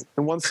something.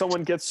 And once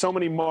someone gets so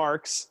many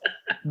marks,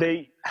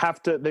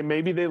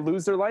 maybe they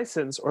lose their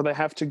license or they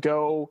have to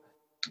go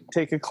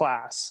take a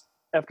class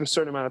after a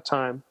certain amount of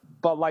time.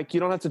 But you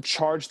don't have to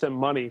charge them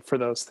money for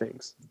those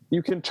things.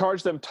 You can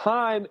charge them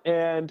time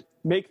and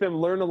make them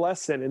learn a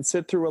lesson and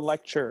sit through a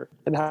lecture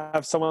and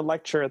have someone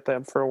lecture at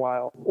them for a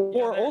while.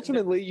 Or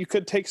ultimately, you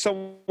could take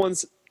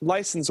someone's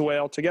license away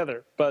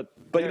altogether, but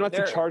you don't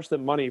have to charge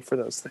them money for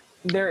those things.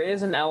 There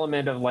is an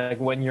element of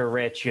when you're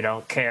rich, you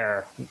don't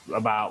care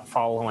about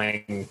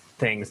following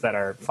things that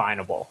are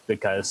finable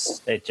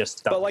because it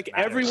just doesn't matter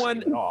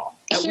everyone, at all.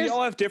 We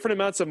all have different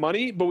amounts of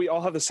money, but we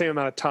all have the same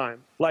amount of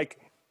time.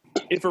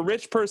 If a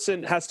rich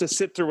person has to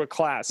sit through a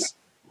class,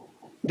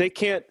 they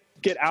can't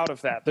get out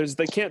of that.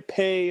 They can't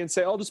pay and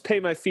say, I'll just pay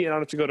my fee and I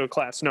don't have to go to a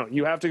class. No,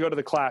 you have to go to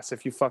the class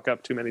if you fuck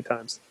up too many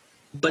times.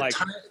 But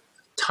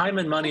time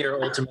and money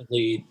are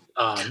ultimately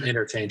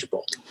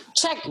interchangeable.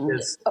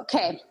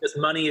 Okay. Because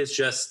money is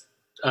just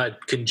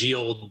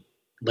congealed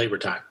labor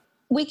time.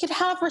 We could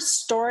have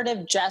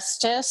restorative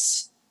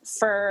justice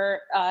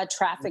for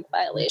traffic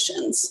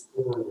violations.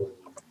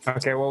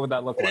 Okay, what would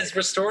that look like? Is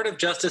restorative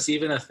justice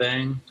even a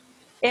thing?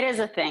 It is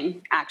a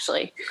thing,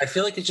 actually. I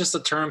feel like it's just a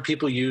term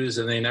people use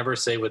and they never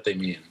say what they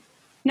mean.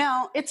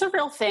 No, it's a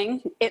real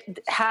thing. It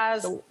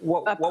has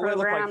What a would it look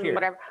like program, here?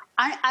 whatever.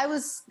 I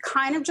was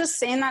kind of just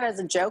saying that as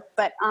a joke,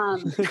 but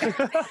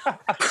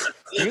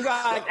You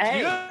got, hey,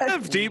 You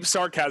have deep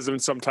sarcasm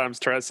sometimes,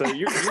 Teresa.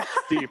 You're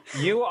deep.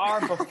 you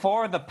are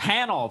before the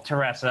panel,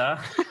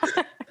 Teresa.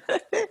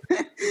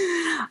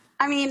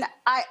 I mean,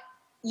 I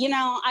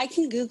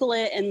can Google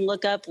it and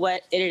look up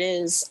what it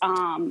is.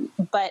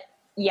 But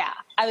yeah,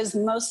 I was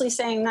mostly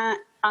saying that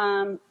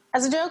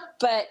as a joke,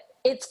 but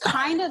it's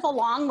kind of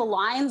along the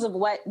lines of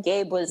what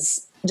Gabe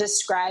was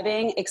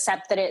describing,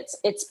 except that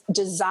it's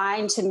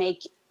designed to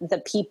make the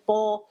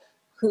people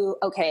who,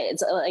 okay,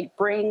 it's like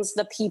brings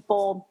the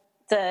people,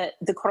 the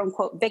quote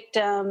unquote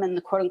victim and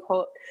the quote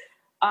unquote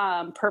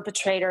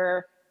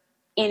perpetrator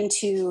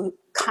into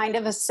kind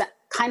of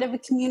a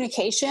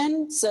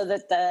communication, so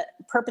that the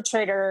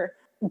perpetrator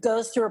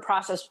goes through a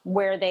process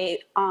where they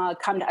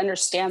come to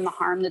understand the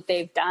harm that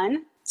they've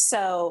done.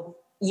 So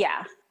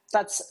yeah,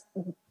 that's,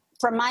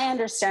 from my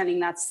understanding,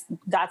 that's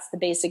the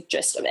basic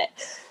gist of it.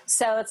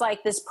 So it's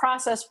like this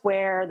process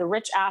where the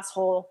rich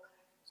asshole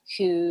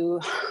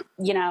who,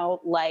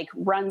 like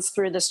runs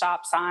through the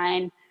stop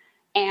sign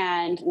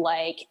and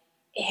like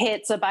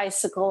hits a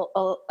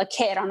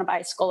kid on a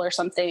bicycle or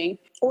something,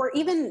 or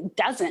even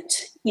doesn't,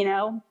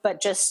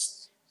 but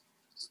just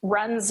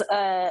runs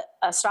a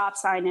stop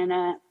sign in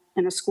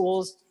a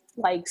school's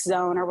like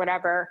zone or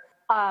whatever,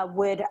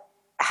 would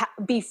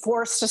be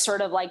forced to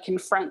sort of like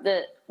confront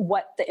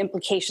what the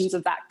implications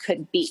of that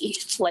could be,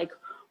 like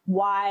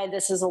why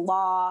this is a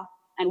law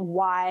and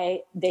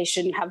why they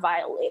shouldn't have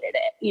violated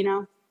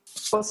it,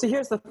 Well, see,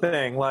 here's the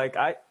thing. Like,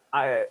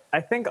 I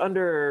think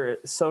under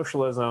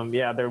socialism,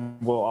 yeah, there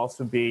will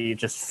also be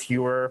just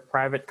fewer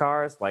private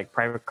cars. Like,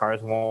 private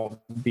cars won't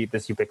be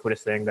this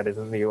ubiquitous thing that is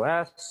in the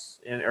U.S.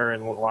 or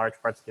in large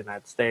parts of the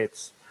United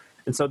States.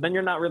 And so then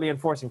you're not really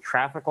enforcing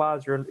traffic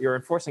laws. You're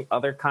enforcing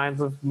other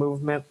kinds of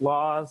movement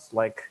laws,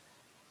 like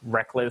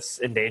reckless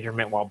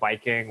endangerment while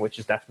biking, which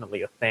is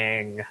definitely a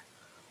thing,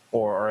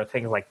 or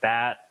things like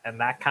that. And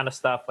that kind of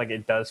stuff, like,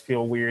 it does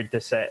feel weird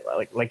to say.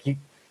 Like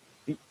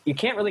you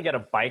can't really get a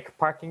bike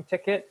parking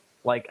ticket.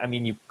 Like, I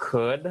mean, you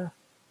could.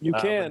 You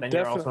but can, then definitely.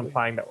 you're also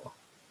implying that.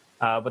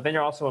 But then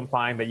you're also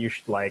implying that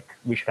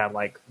we should have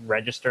like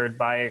registered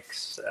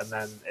bikes, and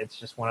then it's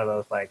just one of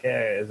those like,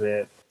 hey, is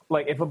it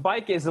like if a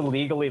bike is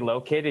illegally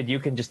located, you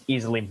can just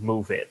easily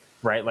move it,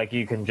 right? Like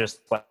you can just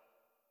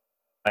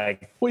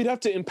like Well, you'd have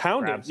to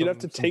impound grab it. You'd have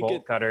to some take bolt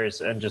it.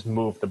 cutters and just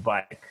move the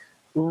bike.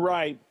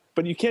 Right.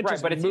 But you can't Right,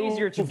 just but it's move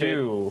easier to it.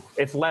 do.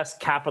 It's less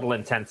capital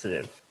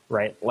intensive,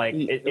 right? Like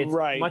it's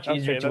Right, much okay,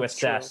 easier to that's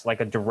assess true. like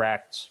a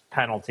direct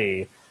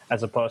penalty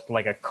as opposed to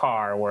like a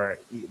car where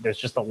there's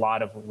just a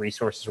lot of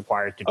resources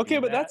required to Okay,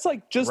 do but that, that's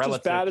like just as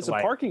relative bad to, as a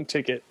like- parking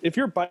ticket. If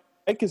your bike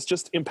is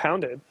just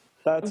impounded,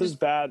 that's as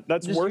bad.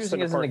 That's just worse using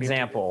than a as an parking ticket.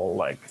 example,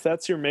 like If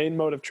that's your main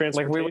mode of we would-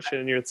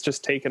 transportation, it's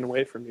just taken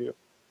away from you.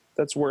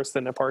 That's worse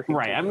than a parking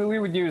right. ticket. I mean, we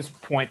would use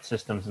point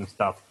systems and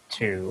stuff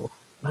too.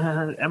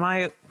 Am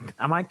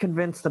I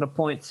convinced that a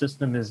point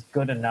system is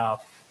good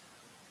enough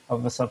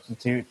of a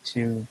substitute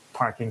to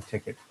parking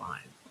ticket fine?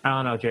 I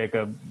don't know,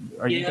 Jacob.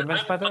 Are you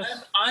convinced by this?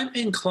 I'm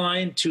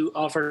inclined to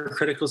offer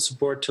critical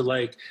support to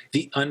like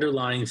the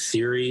underlying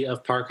theory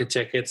of parking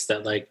tickets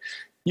that like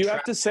You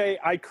have to say,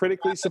 I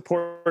critically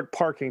support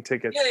parking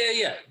tickets.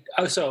 Yeah.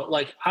 So,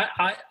 like,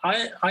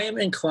 I am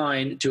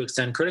inclined to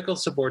extend critical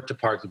support to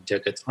parking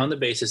tickets on the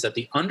basis that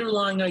the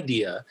underlying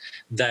idea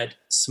that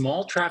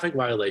small traffic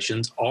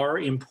violations are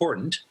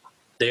important,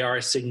 they are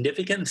a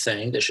significant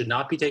thing that should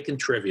not be taken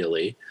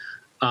trivially,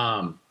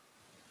 and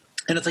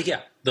it's like,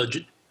 yeah,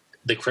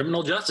 the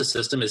criminal justice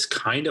system is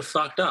kind of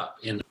fucked up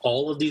in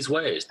all of these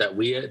ways that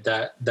we have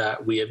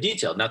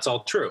detailed, and that's all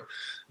true.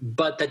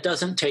 But that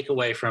doesn't take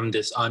away from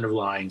this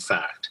underlying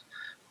fact.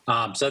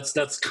 So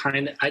that's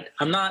kind of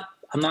I'm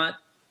not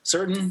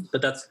certain,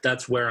 but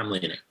that's where I'm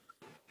leaning.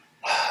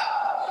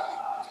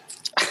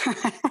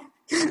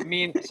 I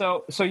mean,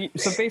 so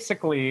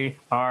basically,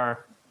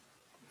 our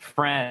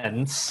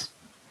friends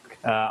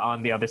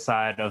on the other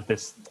side of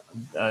this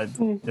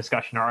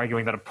discussion are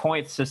arguing that a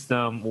point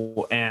system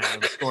and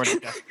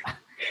restorative justice,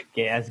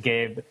 as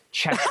Gabe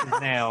checks his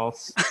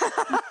nails,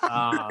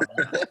 are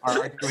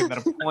arguing that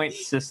a point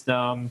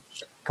system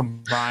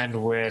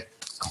combined with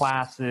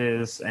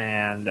classes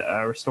and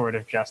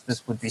restorative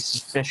justice would be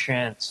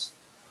sufficient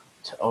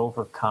to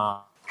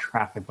overcome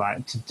traffic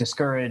to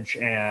discourage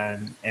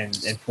and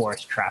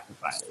enforce traffic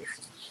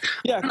violations.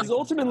 Yeah, because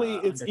ultimately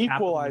it's under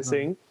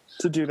equalizing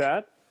to do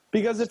that.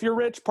 Because if you're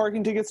rich,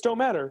 parking tickets don't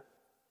matter.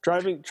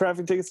 Traffic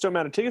tickets don't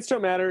matter. Tickets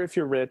don't matter if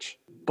you're rich,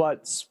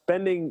 but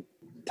spending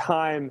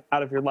time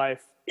out of your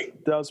life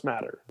does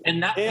matter.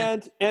 And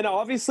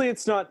obviously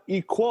it's not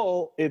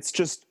equal, it's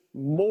just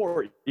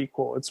more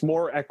equal. It's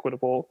more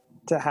equitable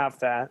to have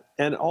that.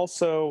 And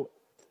also,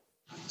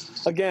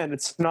 again,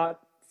 it's not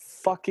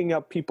fucking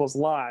up people's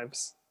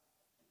lives.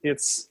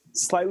 it's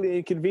slightly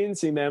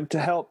inconveniencing them to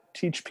help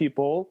teach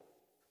people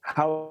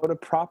how to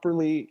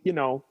properly,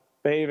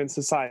 behave in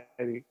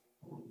society.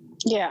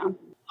 Yeah.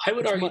 I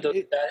would argue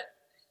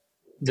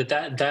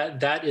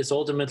that is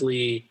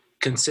ultimately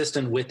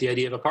consistent with the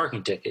idea of a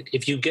parking ticket.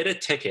 If you get a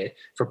ticket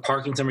for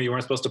parking somewhere you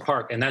weren't supposed to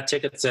park, and that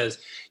ticket says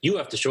you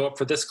have to show up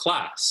for this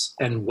class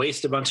and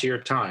waste a bunch of your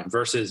time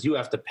versus you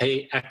have to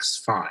pay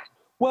X fine.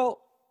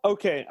 Well,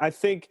 okay, I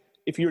think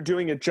if you're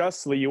doing it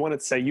justly, you want to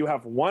say you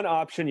have one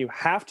option. You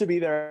have to be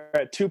there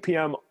at 2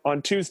 p.m.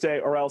 on Tuesday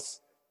or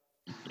else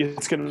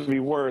it's going to be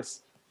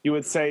worse. You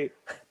would say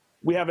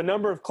we have a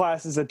number of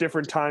classes at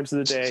different times of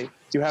the day.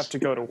 You have to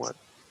go to one.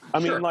 I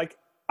mean,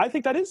 I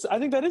think that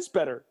is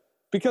better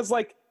because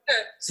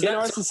in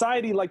our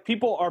society,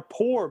 people are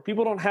poor.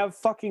 People don't have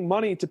fucking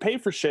money to pay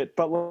for shit,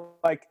 but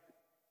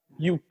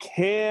you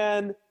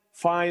can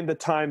find the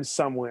time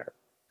somewhere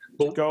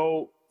to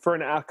go for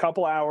a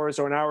couple hours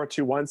or an hour or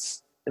two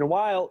once in a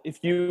while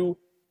if you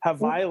have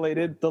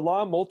violated the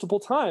law multiple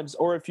times,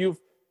 or if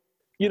you've,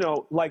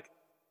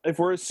 if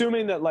we're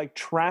assuming that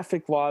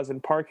traffic laws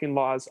and parking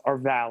laws are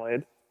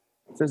valid,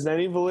 if there's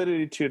any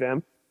validity to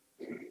them,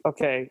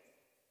 okay,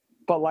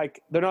 but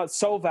they're not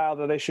so valid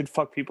that they should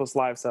fuck people's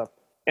lives up.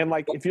 And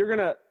if you're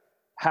gonna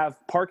have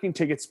parking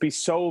tickets be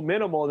so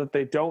minimal that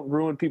they don't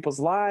ruin people's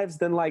lives,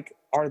 then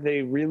are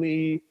they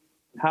really?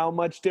 How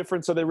much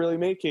difference are they really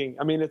making?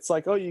 I mean, it's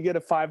you get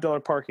a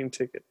 $5 parking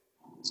ticket.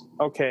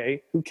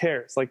 Okay, who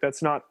cares?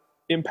 That's not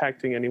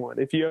impacting anyone.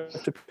 If you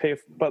have to pay,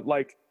 but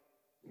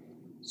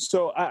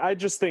so I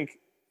just think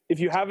if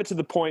you have it to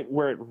the point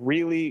where it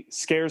really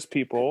scares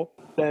people,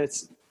 then it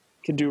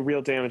can do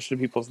real damage to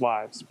people's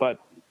lives. But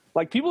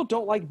people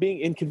don't like being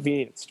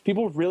inconvenienced.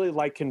 People really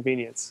like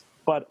convenience.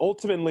 But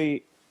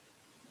ultimately,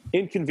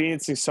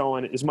 inconveniencing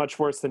someone is much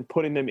worse than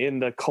putting them in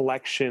the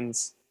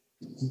collections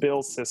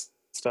bill system.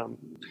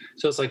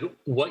 So it's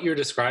what you're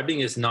describing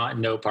is not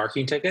no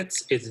parking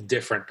tickets; it's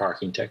different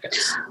parking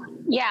tickets.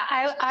 Yeah,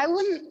 I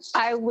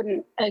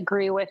wouldn't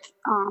agree with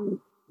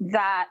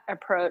that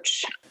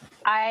approach.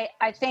 I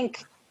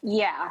think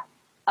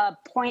a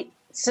point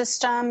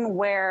system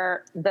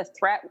where the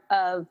threat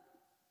of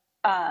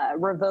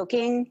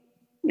revoking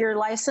your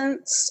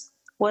license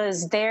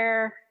was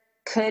there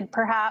could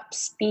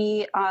perhaps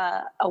be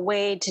a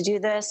way to do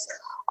this.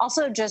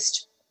 Also,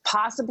 just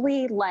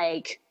possibly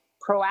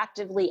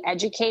proactively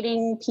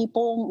educating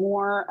people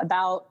more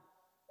about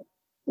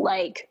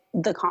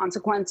the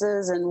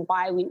consequences and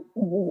why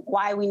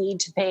we need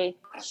to pay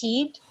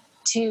heed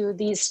to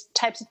these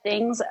types of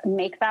things.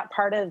 Make that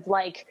part of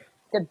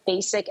the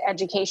basic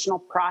educational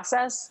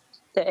process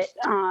that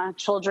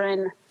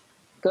children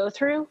go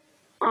through,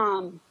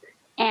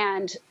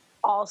 and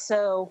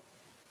also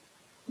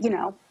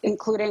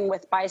including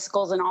with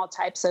bicycles and all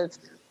types of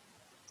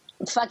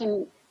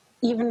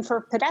even for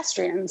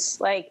pedestrians,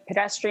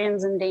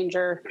 pedestrians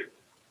endanger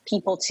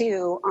people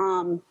too.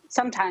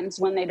 Sometimes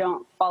when they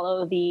don't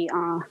follow the,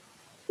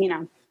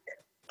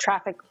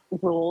 traffic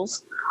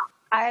rules,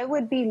 I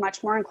would be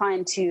much more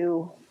inclined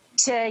to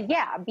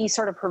be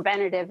sort of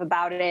preventative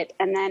about it.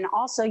 And then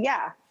also,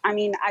 I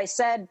mean, I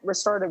said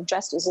restorative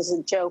justice is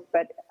a joke,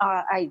 but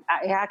I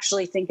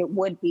actually think it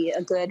would be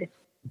a good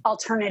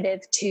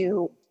alternative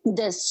to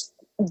this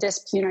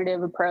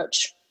punitive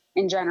approach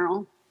in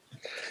general.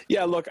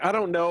 Yeah, look, I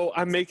don't know.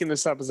 I'm making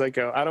this up as I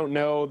go. I don't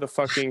know the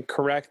fucking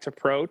correct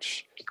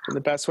approach and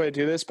the best way to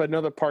do this, but I know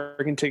the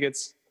parking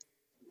tickets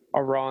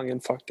are wrong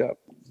and fucked up.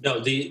 No,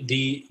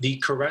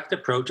 the correct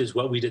approach is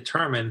what we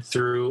determined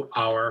through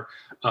our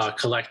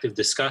collective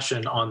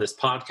discussion on this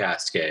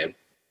podcast, Gabe.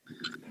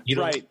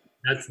 Right.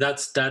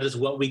 That is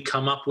what we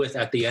come up with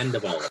at the end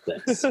of all of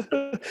this.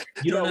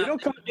 We don't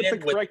come up with the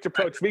correct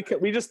approach.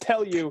 We just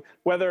tell you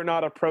whether or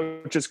not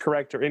approach is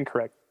correct or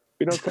incorrect.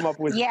 We don't come up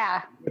with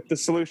the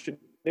solution.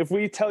 If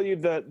we tell you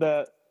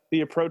the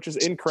approach is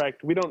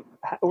incorrect,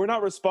 we're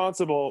not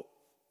responsible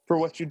for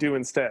what you do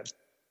instead.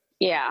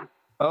 Yeah.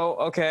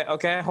 Oh,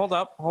 okay. Hold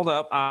up.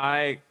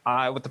 I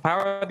with the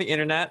power of the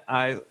internet,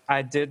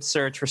 I did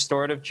search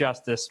restorative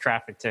justice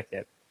traffic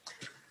ticket.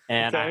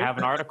 And I have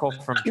an article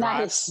from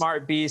Drive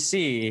Smart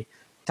BC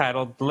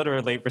titled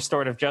literally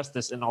Restorative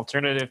Justice, an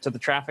Alternative to the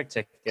Traffic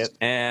Ticket.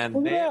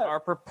 And they are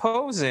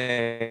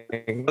proposing...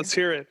 Let's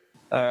hear it.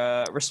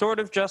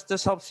 Restorative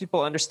justice helps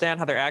people understand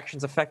how their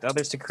actions affect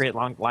others to create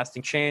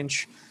long-lasting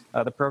change.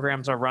 The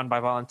programs are run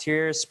by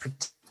volunteers.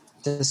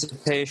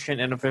 Participation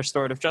in a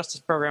restorative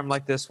justice program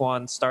like this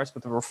one starts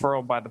with a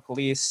referral by the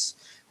police,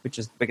 which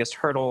is the biggest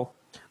hurdle.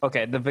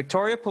 Okay, the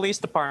Victoria Police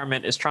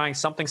Department is trying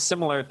something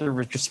similar through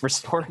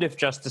Restorative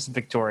Justice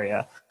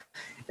Victoria.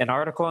 An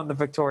article in the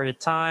Victoria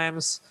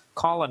Times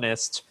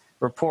Colonist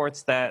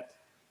reports that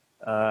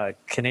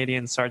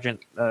Canadian Sergeant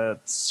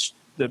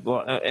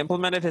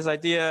implemented his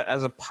idea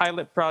as a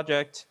pilot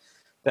project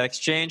that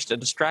exchanged a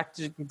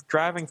distracted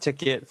driving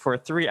ticket for a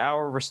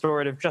 3-hour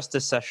restorative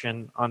justice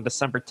session on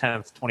December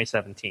 10th,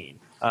 2017.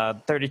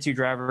 32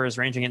 drivers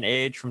ranging in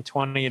age from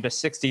 20 to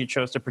 60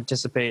 chose to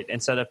participate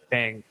instead of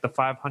paying the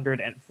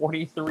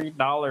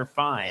 $543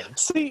 fine.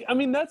 See, I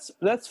mean, that's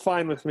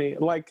fine with me.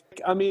 Like,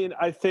 I mean,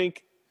 I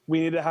think we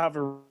need to have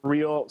a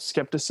real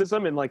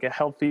skepticism and like a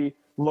healthy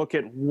look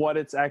at what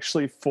it's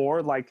actually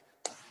for. Like,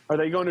 are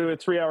they going to a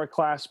 3-hour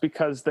class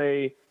because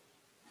they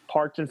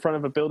parked in front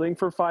of a building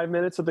for 5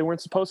 minutes that they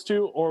weren't supposed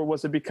to, or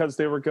was it because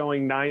they were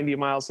going 90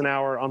 miles an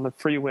hour on the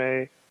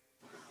freeway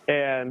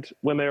and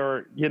when they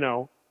were, you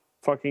know,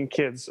 fucking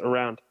kids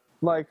around?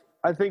 Like,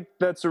 I think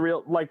that's a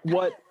real, like,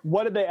 what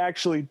did they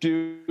actually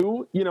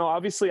do? You know,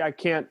 obviously I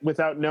can't,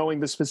 without knowing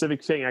the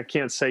specific thing, I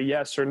can't say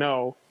yes or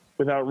no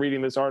without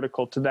reading this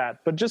article to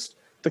that. But just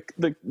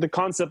the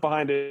concept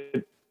behind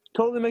it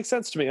totally makes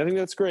sense to me. I think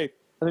that's great.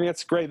 I think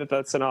that's great that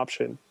that's an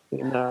option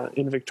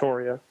in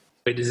Victoria.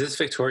 Wait, is this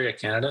Victoria,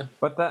 Canada?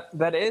 But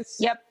that is...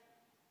 Yep.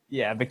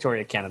 Yeah,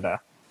 Victoria, Canada.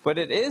 But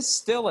it is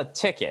still a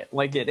ticket.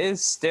 Like, it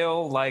is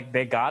still, like,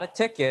 they got a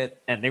ticket,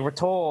 and they were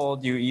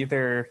told you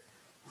either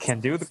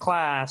can do the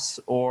class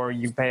or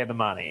you pay the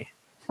money.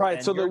 Right,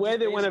 And so the you're way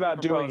they went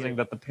about doing proposing it...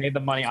 that the pay the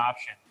money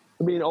option...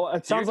 I mean,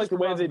 it sounds like the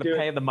way they do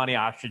pay it... the money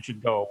option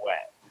should go away.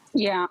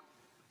 Yeah.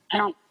 I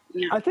don't...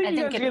 Yeah. I think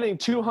you guys are getting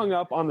too hung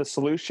up on the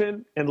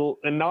solution and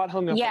not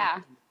hung up on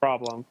the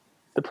problem.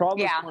 The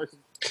problem is parking.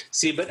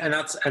 See, but and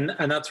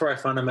that's where I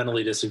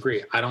fundamentally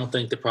disagree. I don't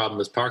think the problem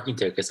is parking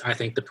tickets. I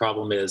think the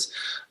problem is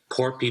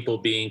poor people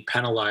being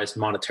penalized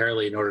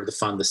monetarily in order to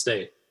fund the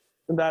state.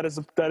 And that is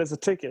a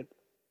ticket.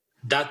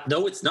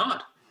 No, it's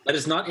not. That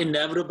is not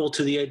inevitable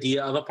to the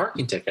idea of a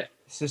parking ticket.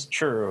 This is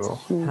true.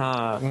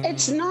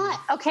 It's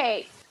not.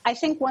 Okay, I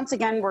think once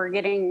again we're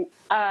getting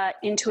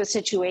into a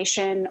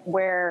situation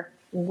where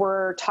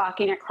we're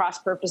talking at cross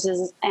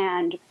purposes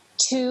and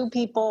two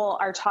people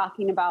are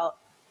talking about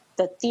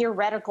the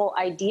theoretical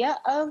idea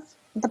of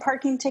the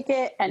parking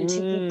ticket and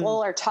two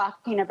people are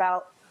talking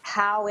about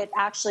how it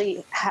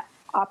actually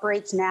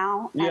operates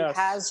now and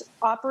has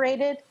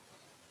operated.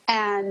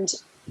 And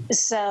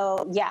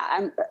so, yeah,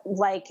 I'm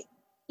like,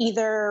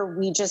 either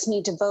we just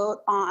need to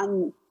vote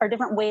on our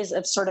different ways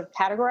of sort of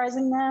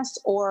categorizing this,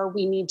 or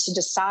we need to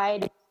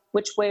decide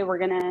which way we're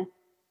going to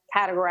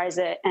categorize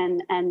it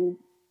and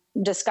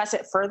discuss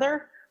it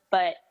further.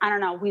 But I don't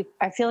know.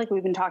 I feel like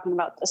we've been talking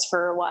about this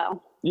for a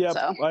while. Yeah,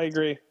 so. I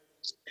agree.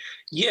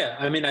 Yeah,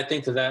 I mean, I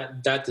think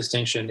that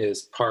distinction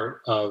is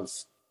part of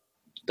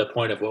the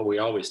point of what we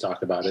always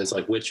talk about is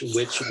like which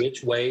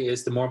way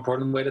is the more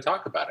important way to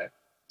talk about it.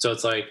 So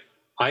it's like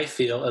I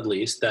feel at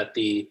least that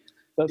the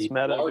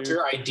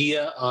larger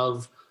idea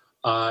of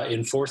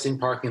enforcing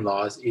parking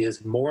laws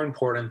is more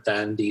important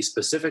than the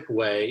specific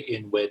way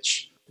in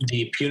which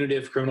the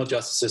punitive criminal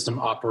justice system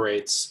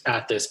operates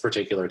at this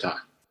particular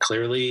time.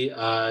 Clearly,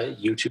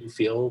 you two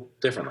feel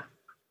differently.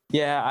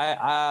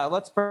 Yeah,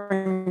 let's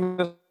bring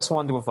this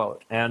one to a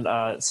vote. And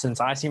since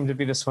I seem to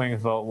be the swing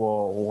vote,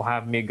 we'll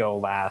have me go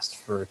last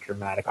for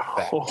dramatic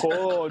effect.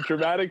 Oh,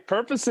 dramatic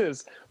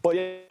purposes. Well,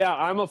 yeah,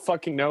 I'm a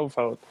fucking no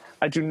vote.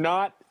 I do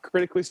not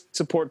critically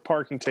support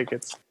parking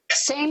tickets.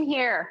 Same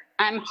here.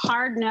 I'm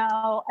hard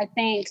no. I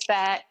think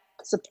that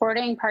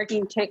supporting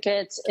parking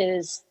tickets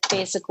is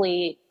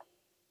basically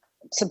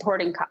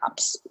supporting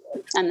cops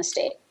and the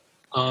state.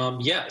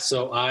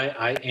 So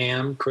I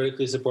am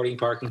critically supporting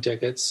parking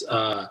tickets,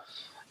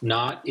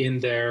 not in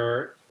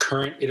their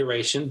current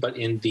iteration, but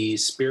in the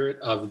spirit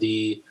of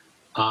the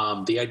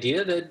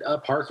idea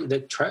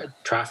that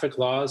traffic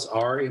laws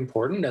are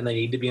important and they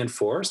need to be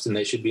enforced, and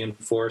they should be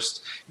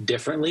enforced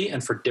differently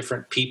and for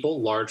different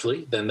people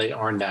largely than they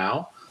are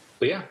now.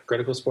 But yeah,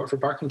 critical support for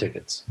parking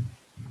tickets.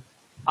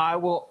 I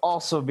will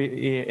also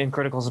be in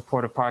critical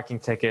support of parking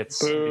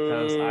tickets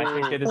because I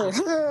think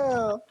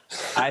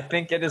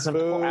it is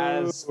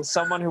important. As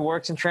someone who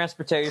works in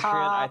transportation,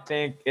 I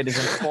think it is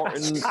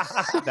important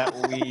that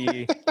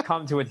we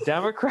come to a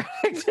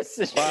democratic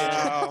decision.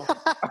 Wow.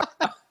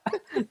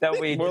 That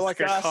we more like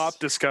a cop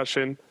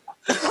discussion.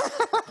 Should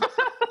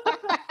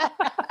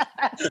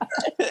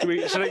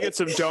I get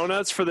some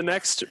donuts for the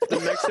next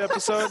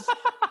episode?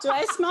 Do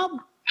I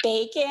smell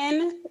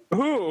bacon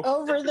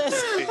over this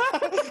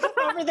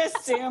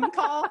Zoom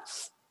call?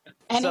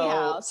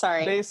 Anyhow,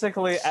 sorry.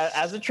 Basically,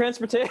 as a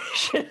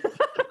transportation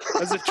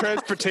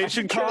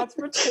cop,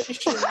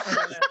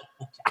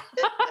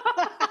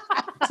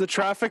 as a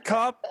traffic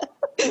cop,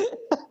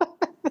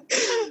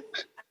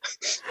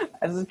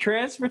 as a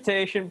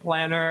transportation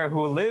planner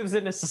who lives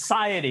in a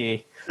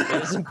society,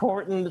 it is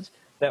important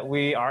that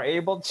we are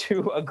able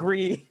to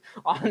agree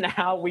on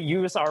how we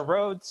use our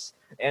roads.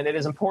 And it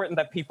is important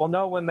that people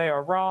know when they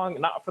are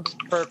wrong, not for the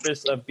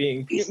purpose of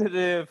being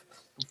punitive,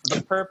 for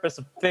the purpose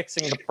of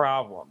fixing the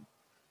problem.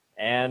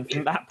 And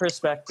from that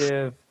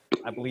perspective,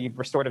 I believe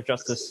restorative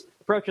justice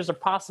approaches are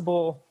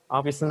possible,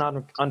 obviously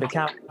not under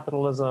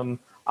capitalism.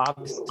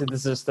 Obviously, the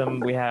system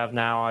we have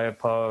now, I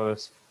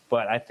oppose.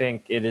 But I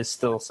think it is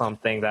still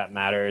something that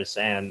matters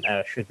and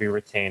should be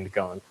retained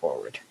going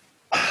forward.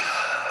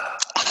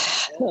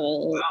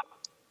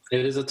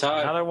 It is a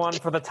tie. Another one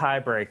for the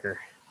tiebreaker.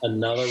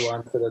 Another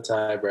one for the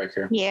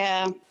tiebreaker.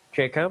 Yeah.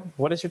 Jacob,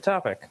 what is your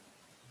topic?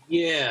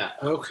 Yeah.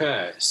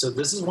 Okay. So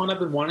this is one I've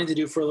been wanting to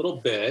do for a little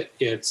bit.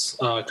 It's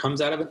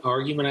comes out of an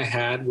argument I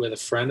had with a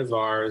friend of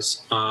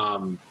ours.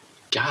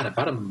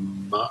 About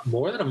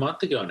more than a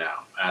month ago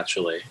now,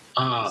 actually.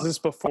 Is this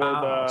before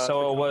Wow, the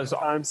so it was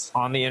times?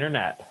 on the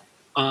internet.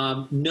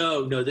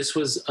 No. This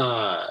was.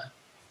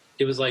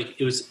 It was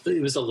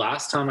the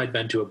last time I'd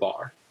been to a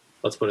bar.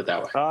 Let's put it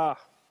that way.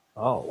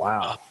 Oh,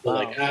 wow.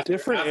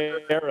 Different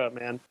era,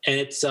 man. And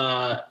it's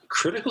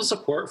critical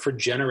support for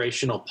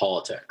generational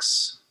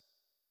politics.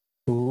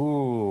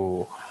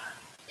 Ooh.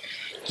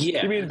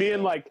 Yeah. You mean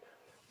being like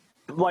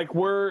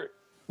we're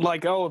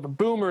like, oh, the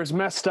boomers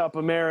messed up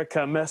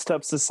America, messed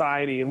up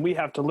society, and we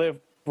have to live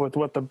with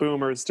what the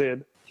boomers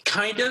did?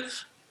 Kind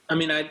of. I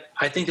mean,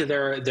 I think that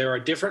there are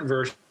different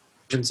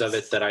versions of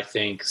it that I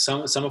think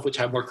some of which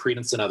have more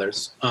credence than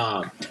others.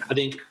 I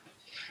think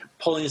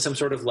pulling some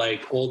sort of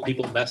like old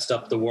people messed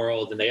up the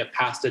world and they have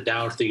passed it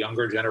down to the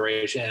younger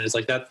generation, and it's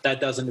like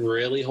that doesn't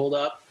really hold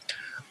up.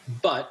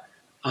 But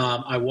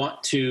I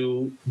want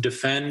to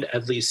defend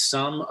at least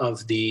some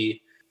of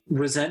the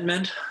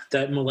resentment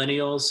that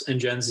millennials and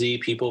Gen Z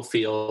people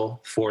feel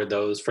for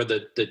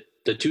the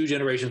two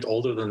generations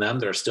older than them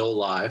that are still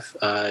alive,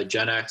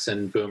 Gen X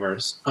and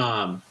Boomers,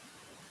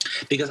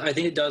 because I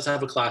think it does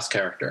have a class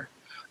character.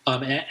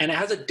 And it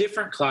has a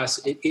different class.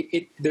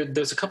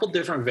 There's a couple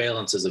different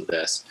valences of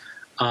this.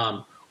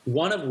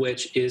 One of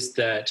which is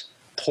that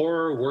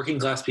poorer working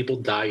class people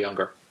die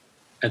younger.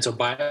 And so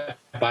by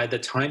the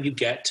time you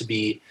get to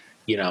be,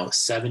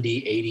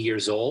 70, 80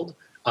 years old,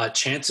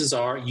 chances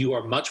are you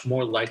are much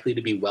more likely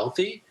to be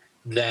wealthy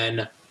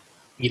than,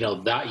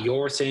 that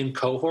your same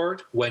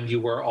cohort when you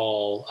were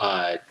all,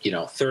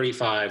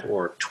 35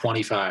 or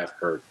 25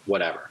 or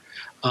whatever.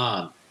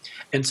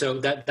 And so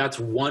that's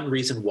one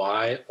reason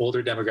why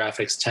older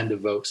demographics tend to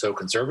vote so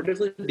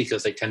conservatively,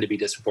 because they tend to be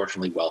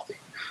disproportionately wealthy.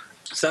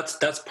 So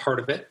that's part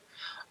of it.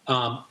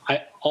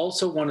 I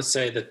also want to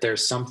say that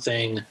there's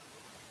something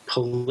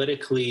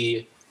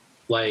politically,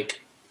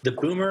 like the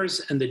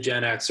Boomers and the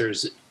Gen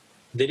Xers,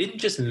 they didn't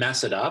just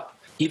mess it up.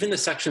 Even the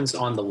sections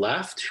on the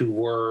left who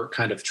were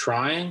kind of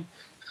trying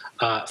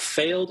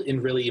failed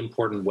in really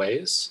important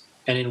ways,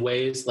 and in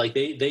ways like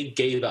they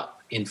gave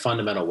up in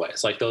fundamental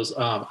ways. Like those,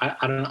 I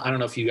don't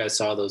know if you guys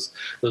saw those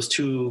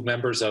two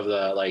members of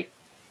the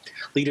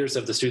leaders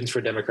of the Students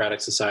for Democratic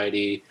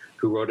Society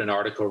who wrote an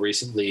article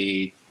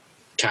recently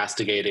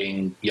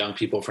castigating young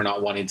people for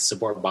not wanting to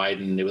support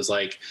Biden. It was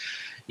like,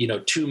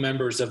 two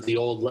members of the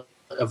old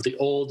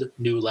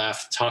new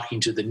left talking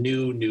to the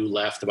new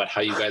left about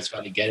how you guys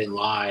got to get in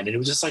line. And it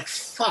was just like,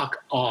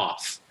 fuck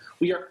off.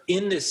 We are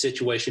in this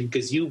situation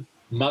because you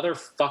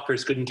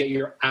motherfuckers couldn't get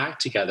your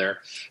act together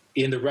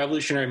in the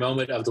revolutionary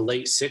moment of the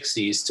late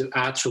 60s to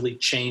actually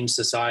change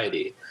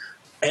society.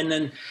 And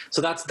then,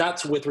 so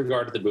that's with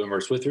regard to the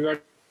Boomers. With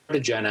regard to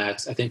Gen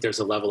X, I think there's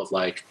a level of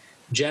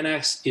Gen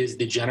X is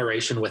the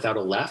generation without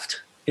a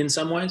left in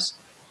some ways.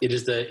 It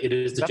is the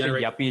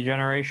generation. The yuppie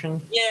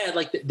generation.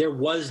 Yeah, there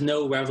was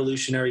no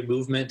revolutionary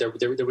movement. There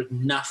was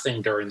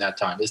nothing during that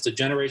time. It's the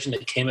generation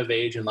that came of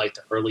age in the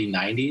early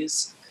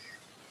 90s,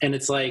 and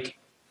it's like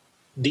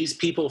these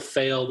people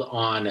failed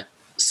on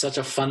such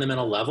a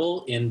fundamental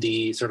level in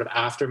the sort of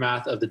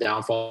aftermath of the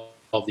downfall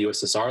of the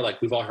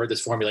USSR. We've all heard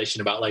this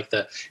formulation about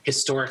the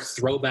historic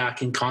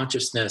throwback in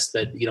consciousness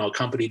that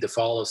accompanied the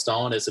fall of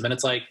Stalinism, and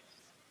it's like,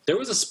 there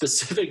was a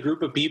specific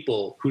group of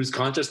people whose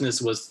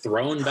consciousness was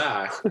thrown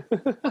back.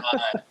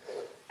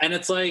 And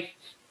it's like,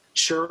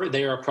 sure,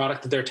 they are a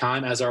product of their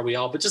time, as are we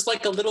all, but just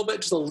a little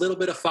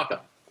bit of fuck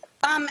up.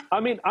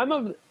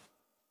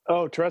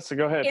 Teresa,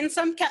 go ahead.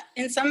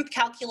 In some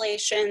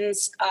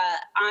calculations,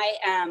 I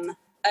am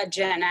a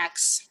Gen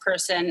X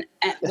person,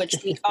 which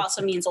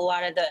also means a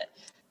lot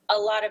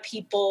of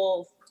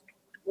people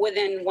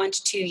within 1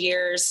 to 2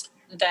 years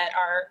that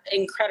are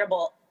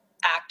incredible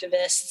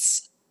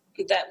activists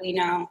that we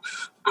know,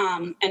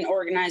 and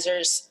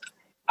organizers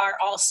are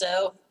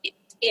also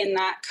in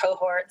that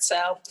cohort.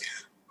 So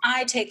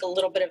I take a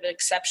little bit of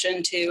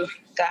exception to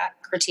that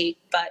critique,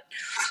 but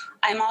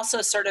I'm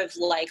also sort of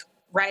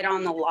right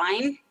on the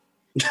line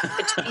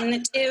between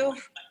the two.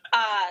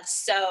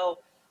 So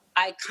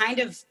I kind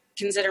of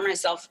consider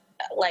myself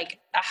like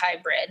a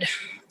hybrid.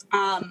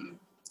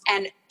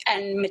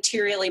 And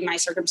materially, my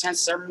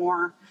circumstances are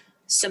more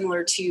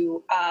similar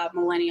to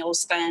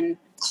millennials than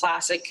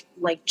classic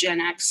Gen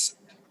X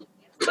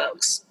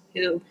folks,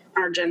 who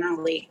are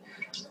generally,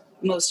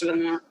 most of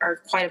them are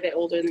quite a bit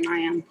older than I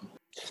am.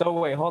 So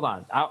wait, hold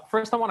on.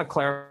 First, I want to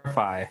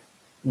clarify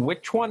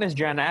which one is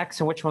Gen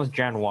X and which one's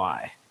Gen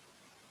Y.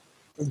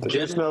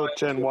 There's no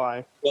Gen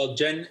Y. Well,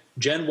 Gen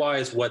Y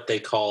is what they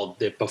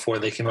called it before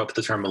they came up with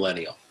the term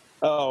millennial.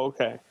 Oh,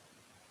 okay.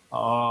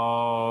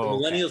 Oh, the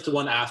millennial is the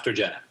one after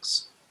Gen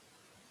X.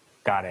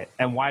 Got it.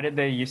 And why did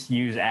they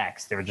use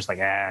X? They were just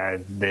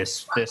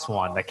this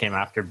one that came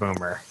after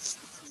Boomer.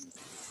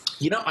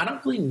 I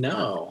don't really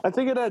know. I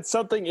think it had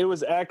something. It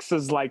was X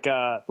as like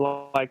a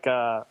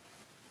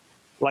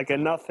like a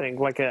nothing,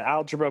 like an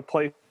algebra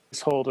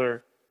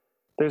placeholder.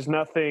 There's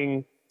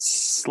nothing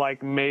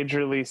like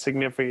majorly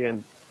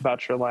significant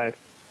about your life,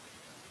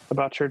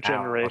 about your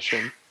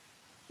generation. Ouch.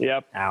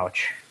 Yep.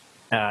 Ouch.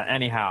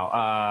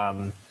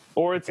 Anyhow,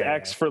 Or it's okay.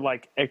 X for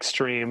like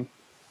extreme.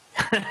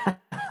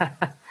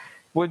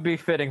 would be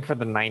fitting for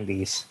the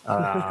 90s.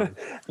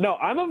 No,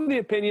 I'm of the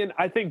opinion,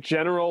 I think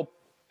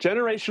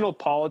generational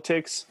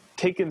politics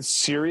taken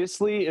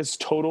seriously is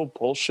total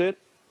bullshit.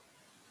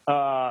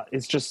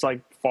 It's just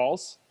like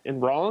false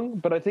and wrong.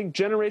 But I think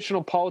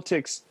generational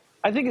politics,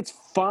 I think it's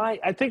fine.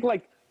 I think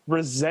like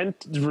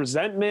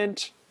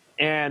resentment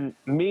and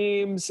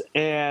memes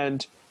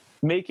and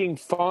making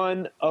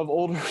fun of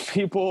older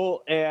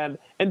people and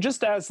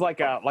just as like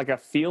a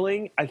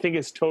feeling, I think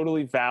is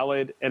totally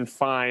valid and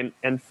fine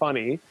and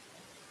funny.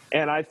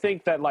 And I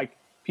think that like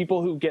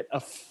people who get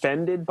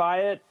offended by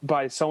it,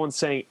 by someone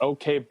saying,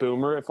 okay,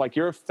 boomer, if like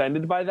you're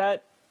offended by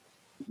that,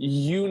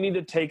 you need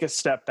to take a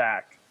step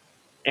back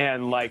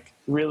and like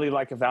really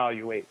like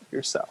evaluate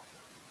yourself,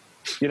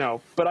 you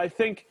know? But I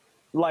think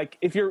like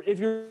if you're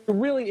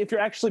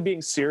actually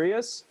being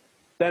serious,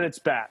 then it's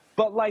bad.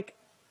 But like,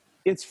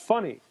 it's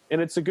funny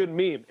and it's a good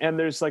meme. And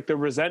there's like the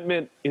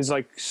resentment is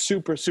like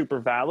super, super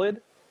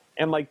valid.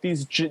 And like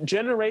these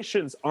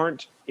generations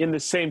aren't in the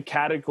same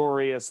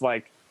category as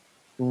like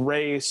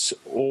race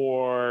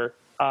or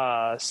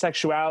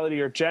sexuality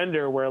or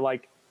gender, where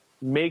like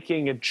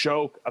making a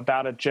joke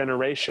about a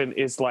generation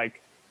is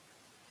like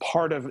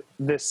part of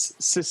this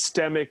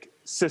systemic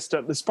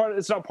system.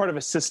 It's not part of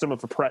a system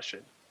of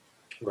oppression.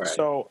 Right.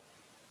 So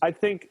I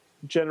think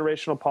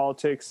generational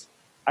politics,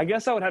 I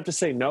guess I would have to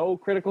say no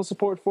critical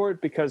support for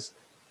it, because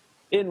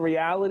in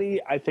reality,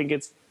 I think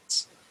it's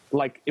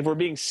like, if we're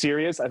being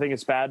serious, I think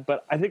it's bad,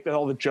 but I think that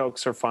all the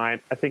jokes are fine.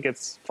 I think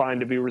it's fine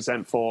to be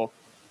resentful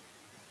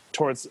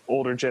towards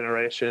older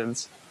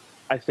generations.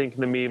 I think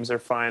the memes are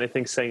fine. I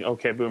think saying,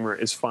 okay, boomer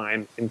is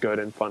fine and good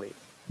and funny.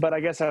 But I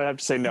guess I would have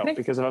to say no,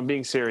 because if I'm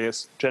being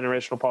serious,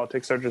 generational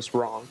politics are just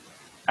wrong.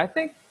 I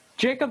think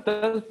Jacob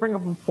does bring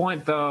up a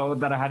point, though,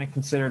 that I hadn't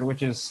considered,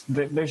 which is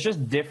there's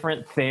just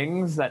different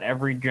things that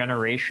every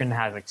generation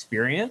has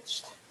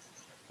experienced,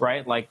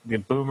 right? Like the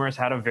boomers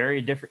had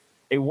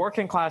a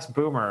working class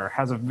boomer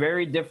has a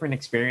very different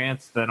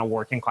experience than a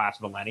working class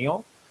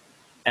millennial.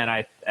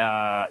 And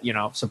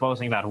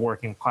supposing that a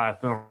working class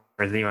boomer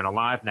is even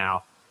alive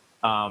now.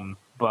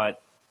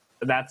 But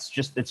it's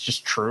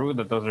just true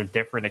that those are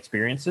different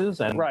experiences,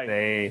 and right.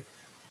 They,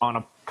 on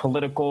a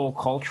political,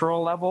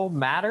 cultural level,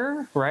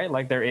 matter, right?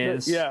 Like there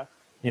is,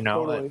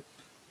 totally.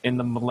 In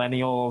the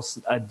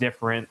millennials,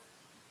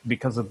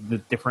 because of the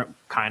different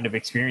kind of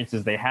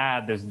experiences they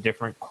had, there's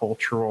different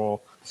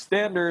cultural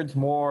standards,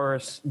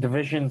 more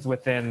divisions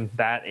within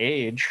that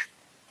age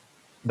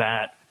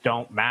that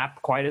don't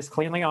map quite as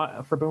cleanly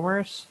for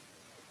boomers,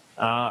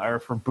 or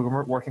for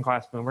working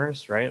class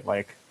boomers, right?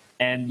 Like,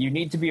 and you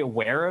need to be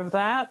aware of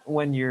that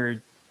when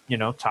you're,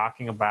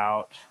 talking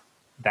about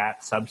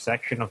that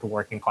subsection of the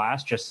working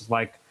class, just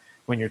like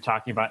when you're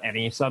talking about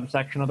any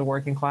subsection of the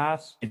working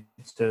class,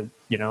 it's to,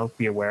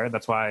 be aware.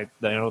 That's why,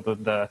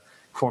 the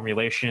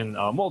formulation,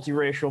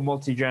 multiracial,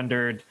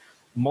 multigendered,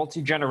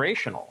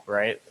 multi-generational,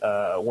 right?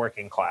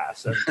 Working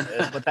class.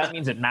 But that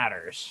means it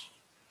matters.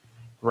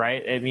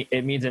 Right?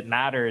 It means it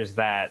matters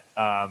that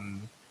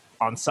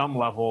on some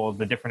level,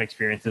 the different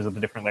experiences of the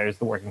different layers of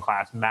the working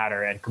class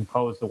matter and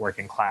compose the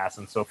working class.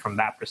 And so from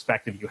that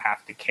perspective, you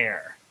have to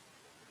care.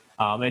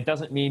 It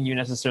doesn't mean you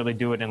necessarily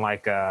do it in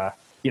like I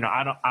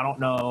don't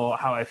know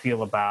how I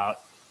feel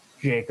about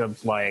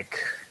Jacob's, like,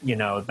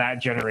 that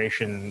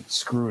generation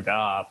screwed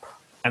up.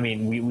 I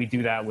mean, we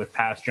do that with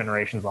past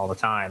generations all the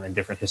time in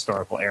different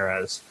historical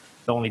eras.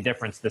 The only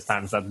difference this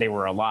time is that they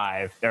were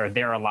alive, or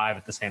they're alive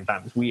at the same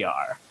time as we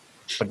are.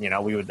 But,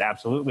 we would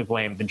absolutely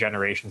blame the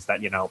generations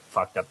that,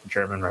 fucked up the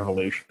German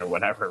Revolution or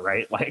whatever,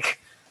 right? Like,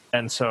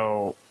 and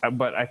so,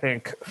 but I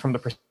think from the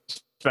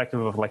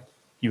perspective of, like,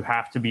 you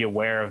have to be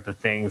aware of the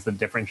things that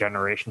different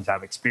generations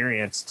have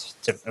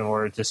experienced in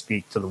order to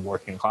speak to the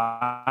working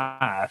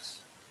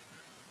class.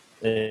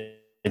 It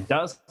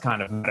does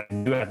kind of matter.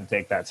 You have to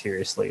take that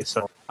seriously.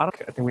 So I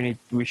think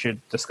we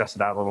should discuss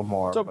it out a little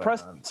more. So,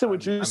 Preston,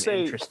 would you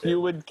say you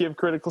would give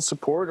critical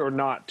support or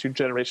not to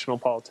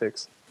generational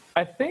politics?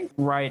 I think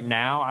right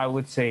now I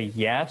would say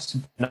yes,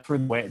 not for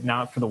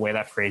the way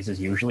that phrase is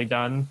usually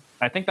done.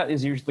 I think that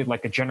is usually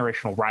like a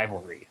generational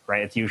rivalry,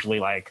 right? It's usually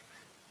like,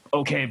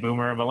 okay,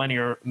 boomer,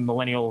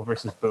 millennial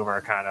versus boomer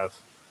kind of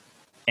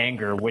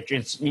anger, which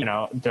is,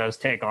 does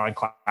take on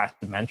class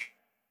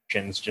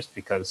dimensions just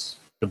because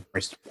the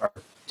boomers are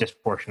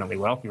disproportionately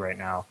wealthy right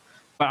now.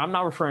 But I'm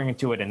not referring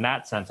to it in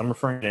that sense. I'm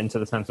referring into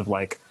the sense of,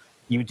 like,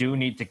 you do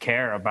need to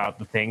care about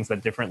the things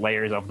that different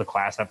layers of the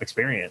class have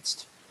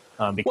experienced.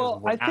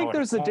 Well, I think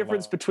there's a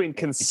difference between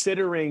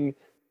considering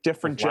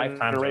different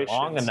generations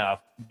long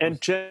enough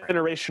and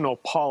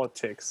generational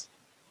politics.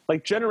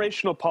 Like,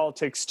 generational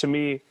politics to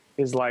me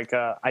is like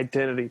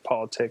identity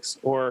politics,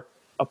 or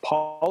a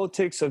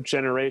politics of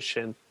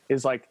generation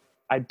is like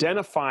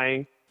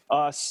identifying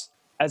us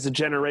as a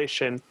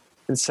generation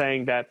and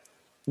saying that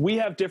we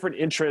have different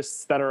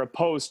interests that are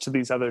opposed to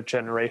these other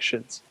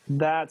generations.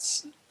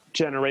 That's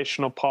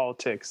generational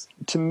politics.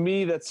 To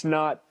me, that's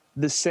not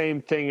the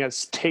same thing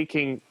as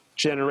taking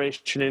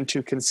generation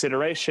into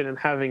consideration and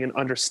having an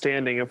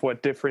understanding of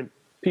what different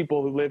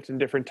people who lived in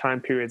different time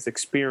periods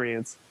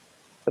experience.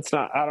 That's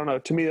not, I don't know,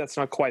 to me that's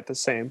not quite the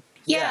same.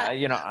 Yeah,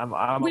 I'm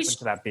open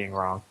to that being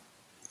wrong.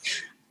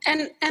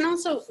 And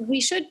also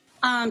we should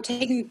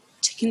take into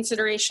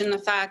consideration the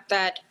fact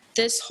that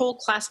this whole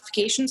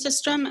classification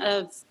system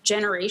of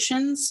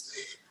generations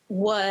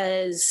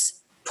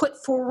was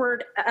put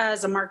forward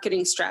as a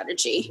marketing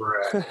strategy.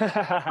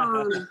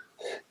 Right.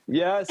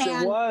 Yes,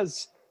 it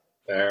was.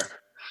 Fair.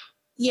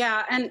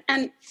 Yeah, and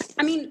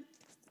I mean,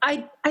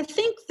 I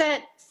think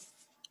that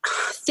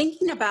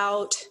thinking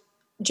about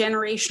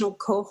generational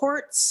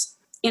cohorts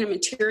in a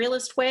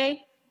materialist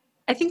way,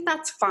 I think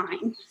that's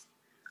fine.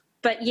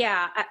 But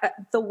yeah,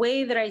 the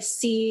way that I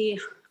see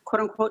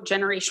quote unquote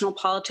generational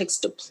politics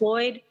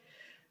deployed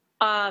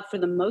for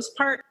the most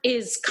part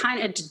is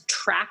kind of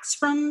detracts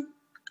from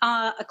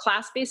a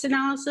class-based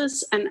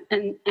analysis. And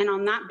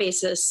on that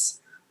basis,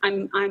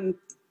 I'm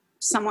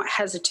somewhat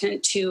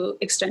hesitant to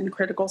extend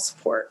critical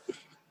support.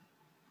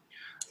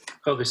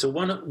 Okay, so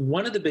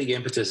one of the big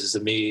impetuses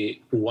of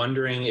me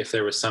wondering if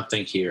there was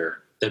something here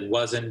that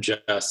wasn't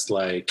just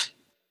like,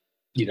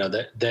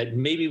 that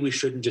maybe we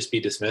shouldn't just be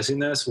dismissing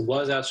this,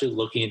 was actually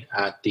looking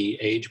at the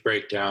age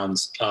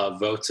breakdowns of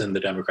votes in the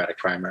Democratic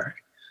primary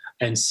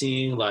and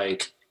seeing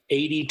like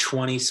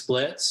 80-20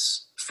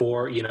 splits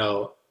for,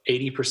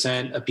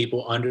 80% of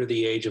people under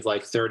the age of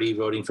like 30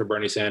 voting for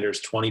Bernie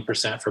Sanders,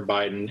 20% for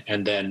Biden,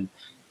 and then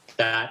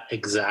that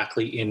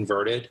exactly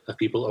inverted of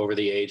people over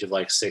the age of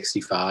like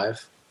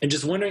 65. And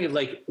just wondering if,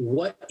 like,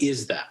 what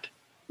is that?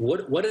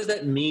 What does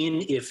that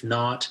mean if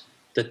not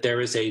that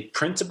there is a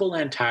principal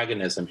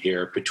antagonism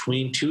here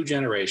between two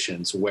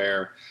generations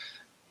where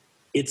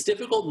it's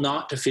difficult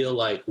not to feel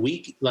like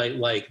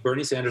like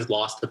Bernie Sanders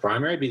lost the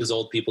primary because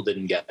old people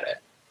didn't get it.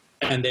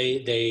 And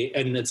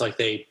and it's like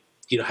they,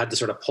 had to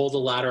sort of pull the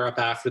ladder up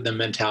after the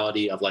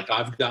mentality of like,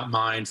 I've got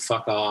mine,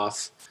 fuck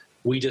off.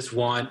 We just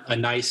want a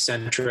nice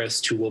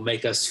centrist who will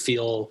make us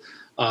feel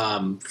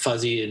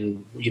fuzzy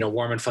and,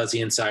 warm and fuzzy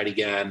inside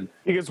again.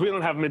 Because we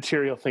don't have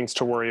material things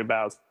to worry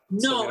about.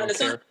 No, and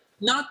it's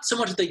not so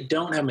much that they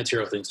don't have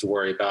material things to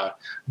worry about,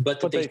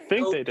 but they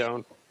think they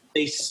don't.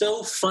 They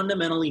so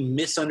fundamentally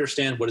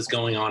misunderstand what is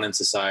going on in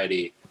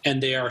society,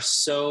 and they are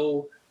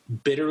so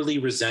bitterly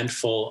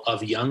resentful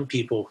of young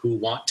people who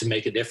want to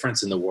make a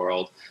difference in the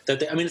world that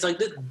it's like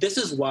this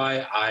is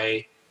why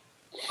I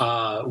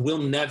will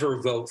never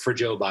vote for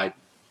Joe Biden.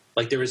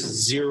 Like there is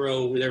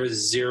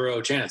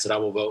zero chance that I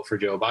will vote for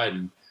Joe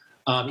Biden.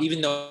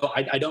 Even though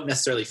I don't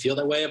necessarily feel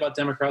that way about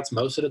Democrats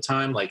most of the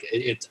time. Like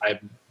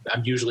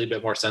I'm usually a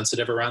bit more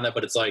sensitive around that,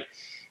 but it's like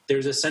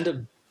there's a sense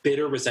of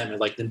bitter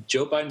resentment. Like the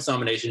Joe Biden's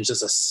nomination is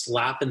just a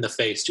slap in the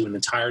face to an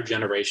entire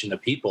generation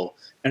of people.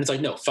 And it's like,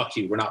 no, fuck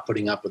you. We're not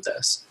putting up with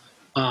this.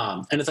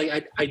 And it's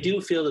like, I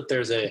do feel that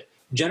there's a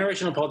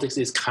generational politics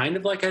is kind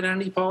of like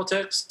identity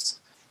politics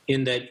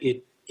in that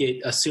it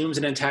assumes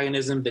an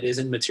antagonism that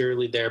isn't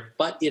materially there,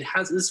 but it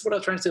has, this is what I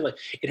was trying to say, like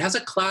it has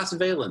a class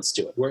valence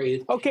to it where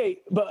it. Okay.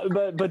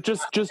 But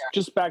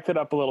just back that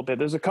up a little bit.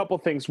 There's a couple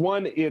things.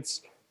 One,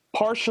 it's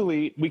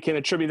partially, we can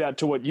attribute that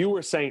to what you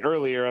were saying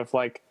earlier of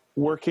like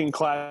working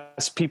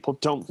class people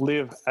don't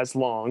live as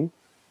long.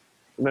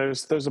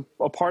 There's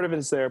a part of it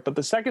is there, but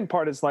the second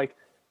part is like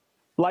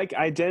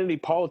identity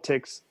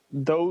politics,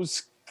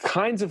 those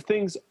kinds of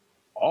things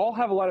all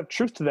have a lot of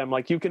truth to them.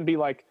 Like you can be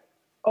like,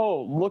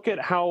 oh, look at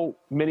how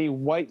many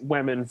white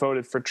women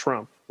voted for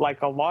Trump.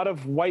 Like a lot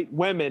of white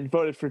women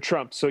voted for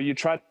Trump. So you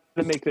try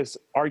to make this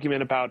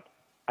argument about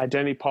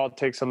identity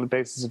politics on the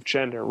basis of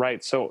gender,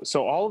 right? So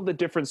all of the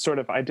different sort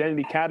of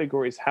identity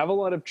categories have a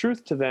lot of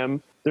truth to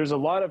them. There's a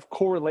lot of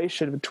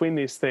correlation between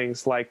these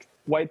things, like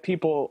white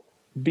people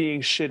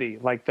being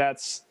shitty. Like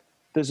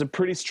there's a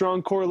pretty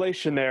strong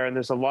correlation there, and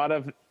there's a lot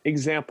of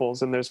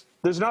examples, and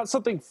there's not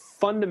something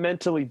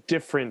fundamentally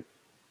different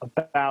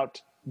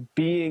about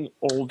being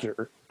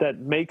older that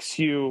makes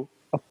you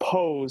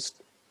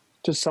opposed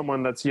to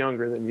someone that's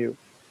younger than you.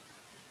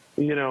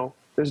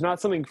 There's not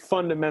something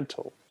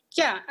fundamental.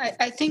 Yeah,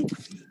 I think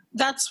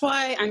that's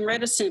why I'm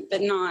reticent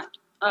but not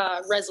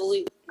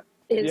resolute,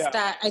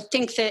 that I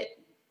think that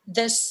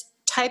this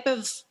type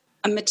of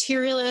a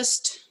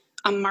materialist,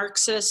 a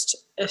Marxist,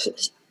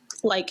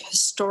 like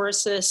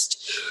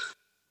historicist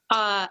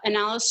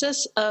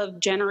analysis of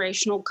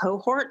generational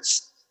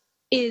cohorts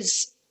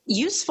is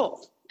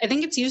useful. I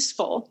think it's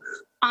useful,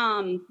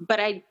 but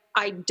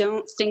I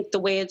don't think the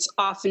way it's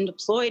often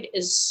deployed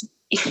is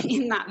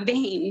in that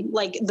vein.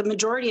 Like the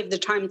majority of the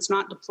time it's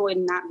not deployed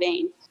in that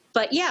vein.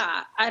 But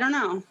yeah, I don't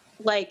know.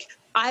 Like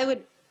I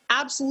would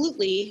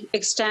absolutely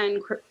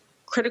extend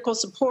critical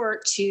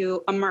support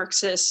to a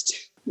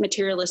Marxist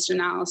materialist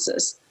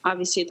analysis.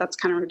 Obviously that's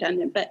kind of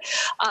redundant, but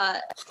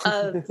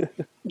of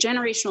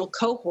generational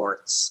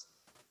cohorts.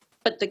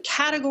 But the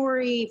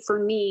category for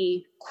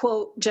me,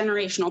 quote,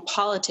 generational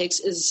politics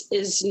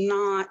is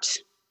not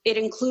it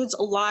includes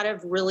a lot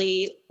of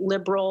really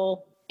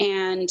liberal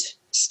and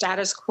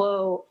status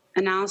quo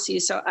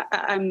analyses. So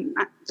I'm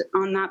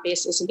on that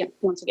basis again.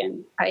 Once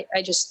again, I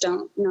just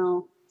don't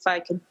know if I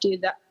could do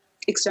that,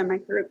 extend my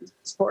group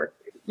support.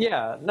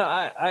 Yeah, no,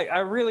 I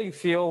really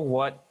feel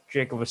what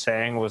Jacob was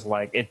saying was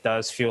like, it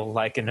does feel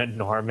like an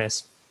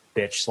enormous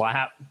bitch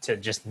slap to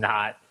just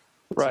not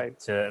Right.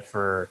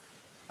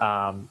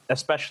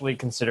 Especially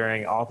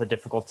considering all the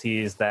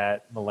difficulties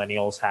that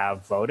millennials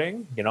have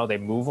voting. You know, they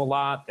move a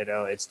lot. They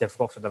know it's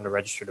difficult for them to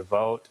register to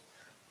vote.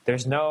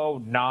 There's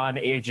no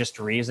non-ageist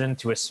reason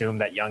to assume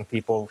that young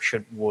people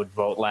would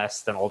vote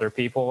less than older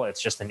people.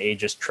 It's just an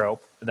ageist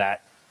trope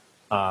that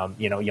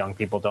young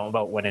people don't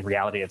vote, when in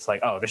reality it's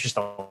like, oh, there's just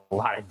a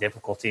lot of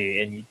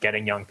difficulty in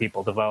getting young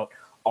people to vote.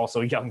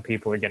 Also, young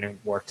people are getting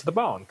worked to the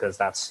bone because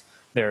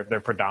they're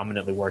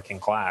predominantly working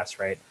class,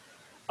 right?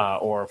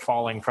 Or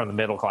falling from the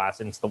middle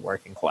class into the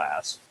working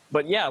class.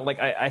 But yeah, like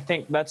I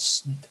think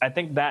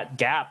that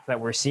gap that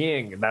we're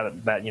seeing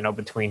that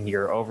between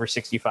your over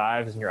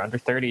 65s and your under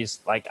 30s,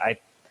 like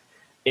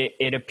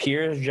it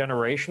appears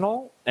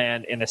generational,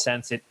 and in a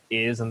sense it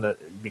is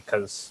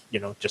because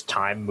just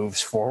time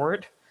moves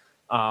forward.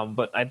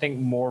 But I think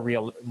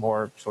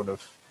more sort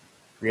of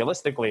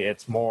realistically,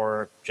 it's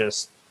more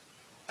just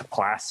the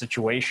class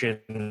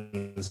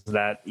situations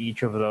that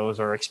each of those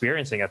are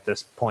experiencing at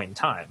this point in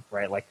time,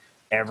 right? Like,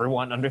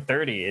 everyone under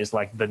 30 is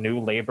like the new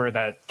labor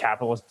that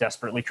capital is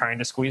desperately trying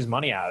to squeeze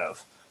money out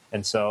of.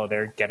 And so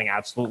they're getting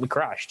absolutely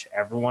crushed.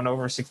 Everyone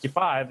over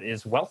 65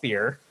 is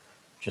wealthier,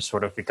 just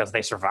sort of because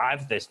they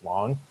survived this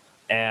long,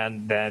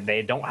 and then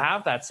they don't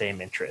have that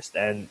same interest.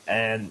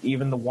 And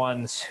even the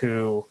ones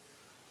who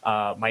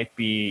might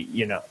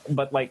be,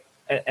 but like,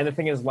 and the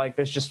thing is, like,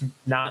 there's just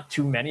not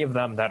too many of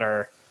them that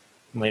are,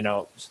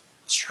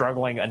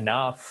 struggling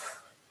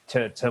enough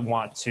to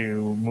want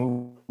to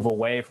move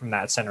away from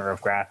that center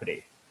of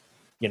gravity.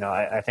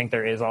 I think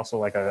there is also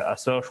like a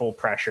social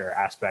pressure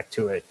aspect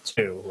to it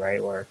too,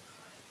 right? Where,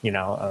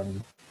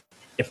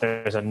 if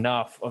there's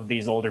enough of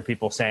these older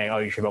people saying, oh,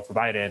 you should vote for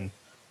Biden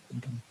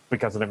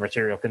because of the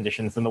material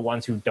conditions, then the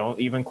ones who don't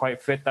even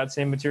quite fit that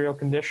same material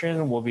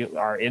condition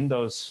are in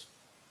those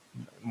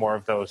more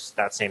of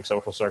that same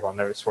social circle, and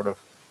they're sort of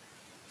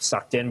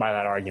sucked in by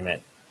that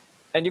argument.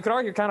 And you could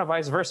argue kind of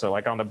vice versa,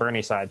 like on the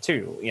Bernie side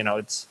too.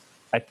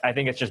 I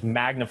think it's just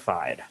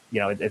magnified.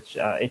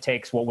 It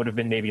takes what would have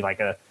been maybe like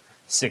a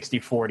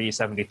 60-40,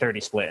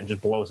 70-30 split and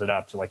just blows it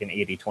up to like an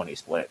 80-20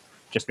 split,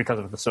 just because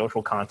of the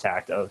social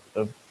contact of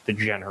the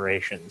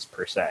generations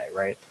per se,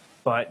 right?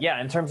 But yeah,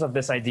 in terms of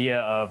this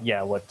idea of,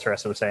 what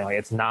Teresa was saying, like,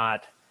 it's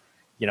not,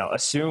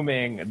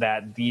 assuming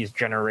that these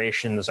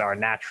generations are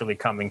naturally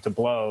coming to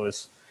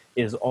blows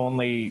is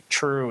only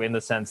true in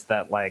the sense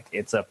that, like,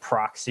 it's a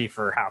proxy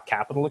for how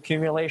capital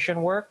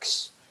accumulation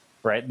works.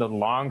 Right, the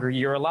longer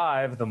you're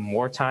alive, the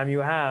more time you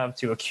have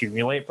to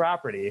accumulate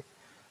property.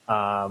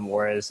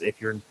 Whereas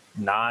if you're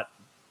not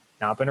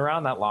been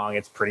around that long,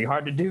 it's pretty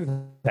hard to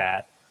do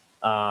that.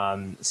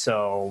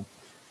 So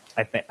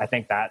I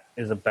think that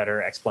is a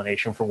better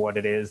explanation for what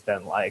it is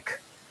than like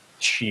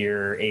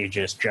sheer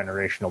ageist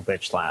generational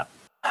bitch slap.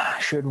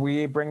 Should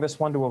we bring this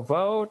one to a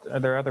vote?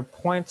 Are there other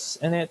points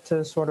in it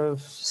to sort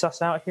of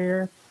suss out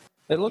here?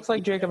 It looks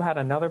like Jacob had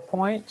another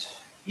point.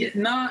 Yeah,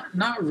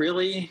 not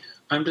really.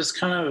 I'm just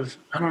kind of,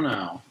 I don't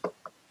know.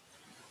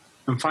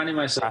 I'm finding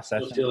myself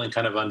still feeling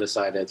kind of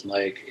undecided.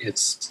 Like, I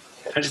just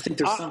think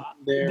there's something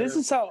there. This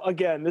is how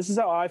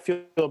I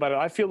feel about it.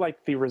 I feel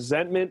like the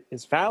resentment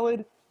is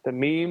valid. The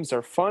memes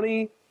are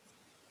funny.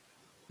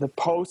 The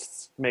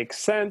posts make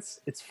sense.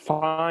 It's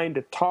fine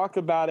to talk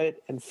about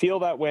it and feel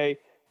that way.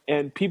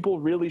 And people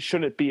really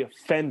shouldn't be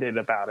offended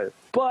about it.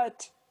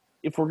 But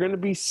if we're going to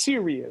be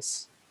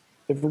serious,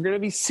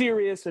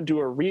 and do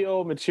a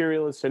real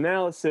materialist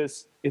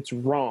analysis, it's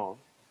wrong.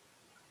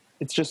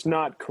 It's just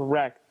not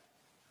correct.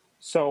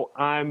 So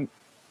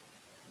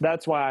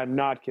that's why I'm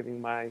not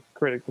giving my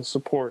critical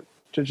support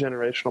to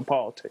generational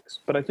politics.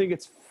 But I think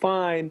it's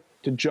fine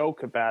to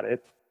joke about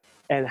it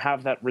and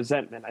have that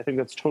resentment. I think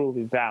that's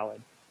totally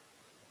valid.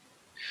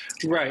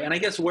 Right. And I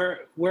guess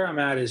where I'm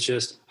at is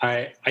just,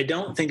 I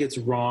don't think it's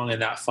wrong in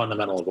that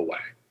fundamental of a way.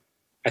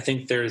 I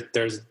think there's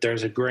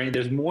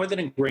more than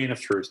a grain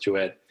of truth to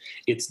it.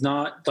 It's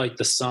not like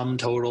the sum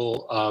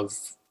total of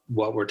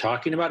what we're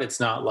talking about. It's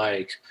not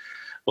like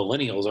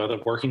millennials are the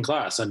working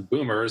class and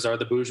boomers are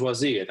the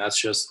bourgeoisie, and that's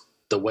just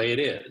the way it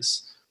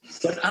is.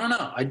 But I don't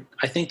know.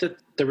 I think that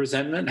the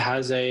resentment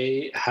has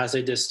a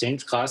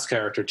distinct class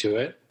character to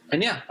it.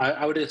 And yeah,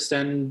 I would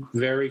extend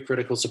very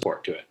critical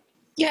support to it.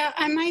 Yeah,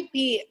 I might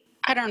be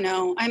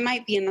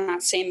in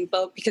that same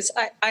boat, because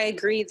I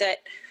agree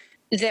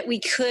that we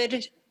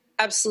could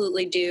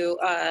absolutely do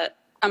a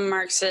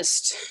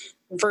Marxist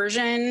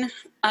version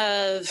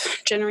of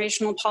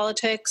generational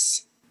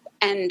politics,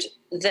 and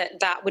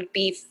that would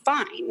be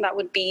fine. That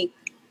would be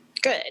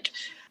good.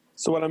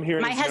 So what I'm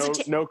hearing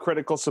is no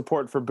critical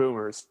support for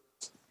boomers.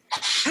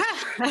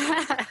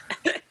 I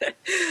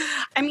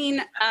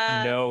mean...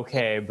 no,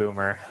 okay,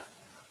 boomer.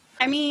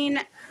 I mean,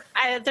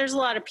 there's a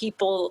lot of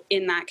people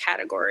in that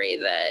category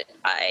that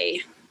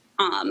I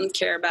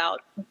care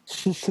about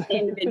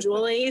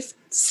individually,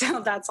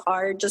 so that's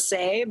hard to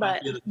say.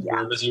 But Might be in the same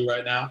room as you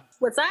right now.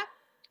 What's that?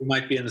 Who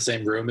might be in the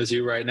same room as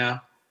you right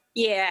now?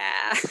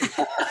 Yeah.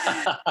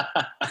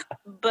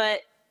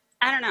 But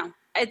I don't know.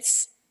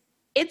 It's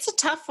a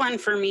tough one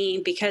for me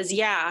because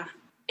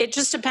it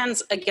just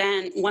depends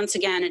once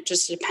again, it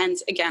just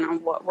depends again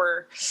on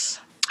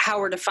how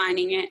we're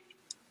defining it.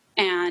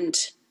 And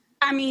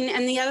I mean,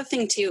 and the other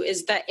thing too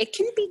is that it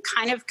can be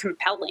kind of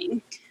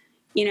compelling.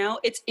 You know,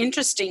 it's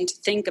interesting to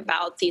think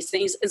about these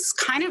things. It's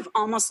kind of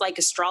almost like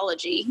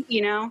astrology,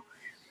 you know,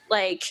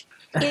 like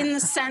in the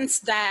sense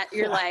that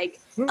you're like,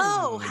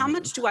 oh, how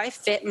much do I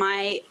fit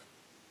my,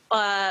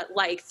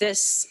 like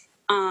this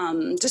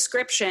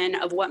description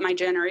of what my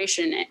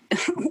generation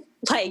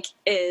like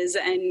is,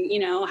 and you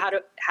know, how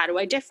do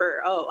I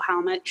differ? Oh,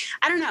 how much?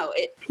 I don't know.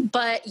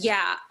 But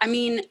yeah, I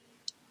mean,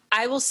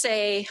 I will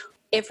say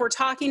if we're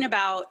talking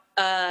about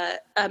a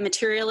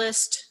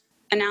materialist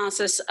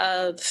analysis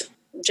of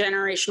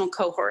generational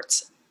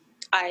cohorts,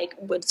 I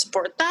would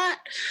support that.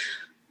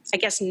 I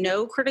guess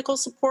no critical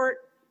support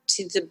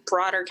to the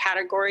broader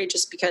category,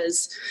 just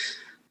because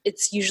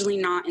it's usually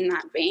not in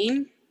that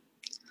vein.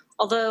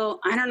 Although,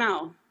 I don't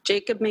know,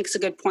 Jacob makes a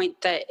good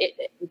point that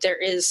there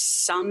is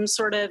some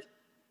sort of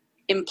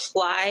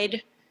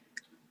implied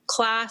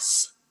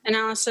class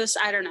analysis.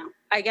 I don't know.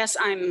 I guess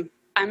I'm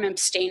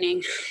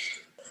abstaining.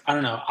 I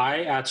don't know.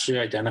 I actually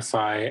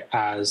identify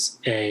as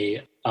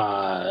a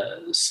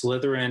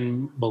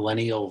Slytherin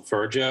millennial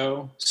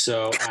Virgo,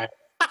 so I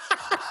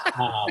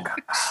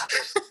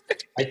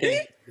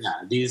think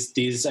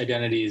these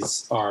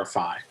identities are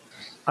fine.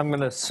 I'm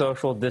gonna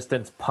social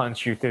distance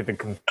punch you through the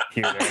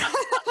computer.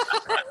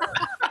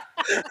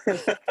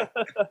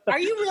 Are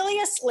you really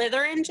a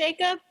Slytherin,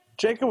 Jacob?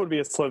 Jacob would be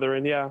a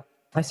Slytherin, yeah.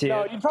 I see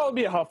No, it. you'd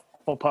probably be a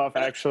Hufflepuff,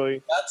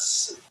 actually.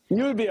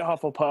 You would be a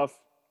Hufflepuff,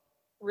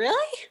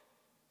 Really?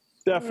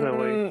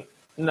 definitely.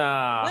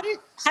 Nah.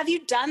 Have you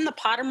done the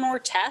Pottermore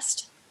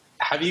test?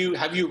 Have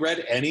you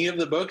read any of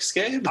the books,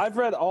 Gabe? I've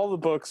read all the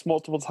books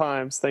multiple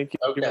times. Thank you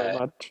very Okay.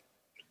 much.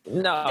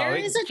 No, There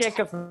is a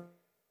Jacob's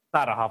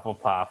not a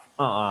Hufflepuff.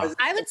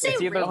 I would say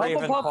It's either A really.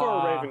 Hufflepuff or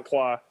a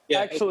Ravenclaw. Yeah.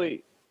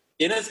 Actually,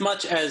 In as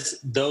much as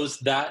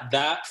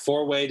that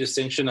four-way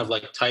distinction of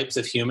like types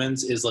of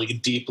humans is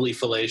like deeply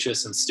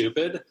fallacious and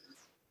stupid,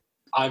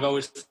 I've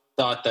always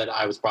thought that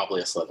I was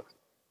probably a Slytherin.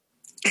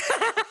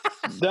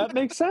 that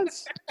makes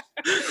sense.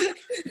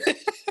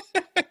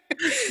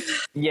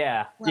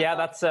 Yeah,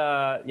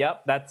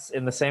 that's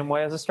in the same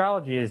way as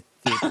astrology is.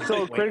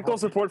 So critical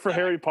support for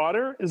Harry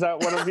Potter? Is that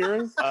what I'm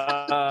hearing?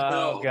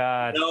 Oh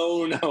God!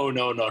 No. I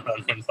will.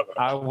 That is-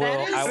 I will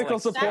Critical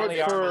support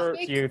externally for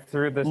arrest you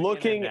through the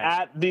Looking internet.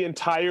 at the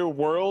entire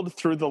world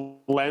through the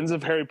lens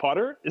of Harry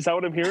Potter? Is that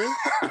what I'm hearing?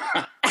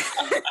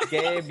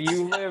 Gabe,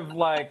 you live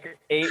like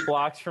 8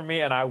 blocks from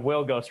me, and I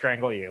will go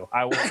strangle you.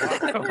 I will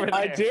walk over there.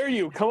 I dare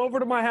you. Come over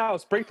to my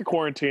house. Break the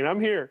quarantine. I'm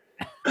here.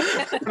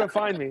 You're going to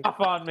find me. Off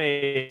on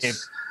me.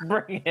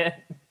 Bring it.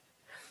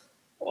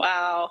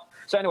 Wow.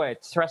 So anyway,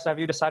 Teresa, have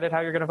you decided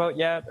how you're going to vote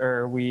yet, or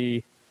are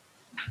we?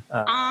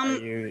 Are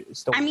you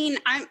still? I mean,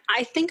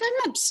 I think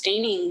I'm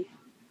abstaining.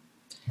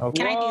 Okay.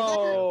 Can I do that?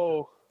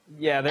 Whoa.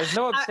 Yeah, there's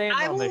no abstain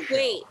I on will this show.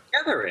 wait. Yeah,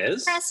 there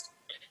is.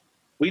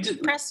 We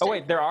did. Preston. Oh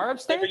wait, there are Never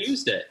abstains.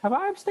 used it. Have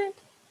I abstained?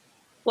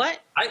 What?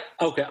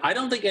 I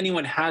don't think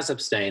anyone has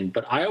abstained,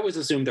 but I always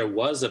assumed there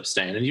was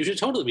abstain, and you should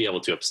totally be able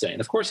to abstain.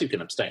 Of course, you can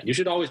abstain. You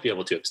should always be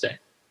able to abstain.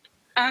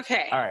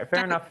 Okay. All right,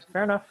 fair enough.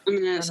 Fair enough.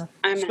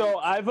 So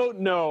I vote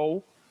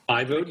no.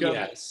 I vote Jacob.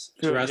 yes.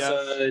 Good,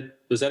 Teresa,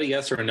 was that a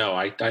yes or a no?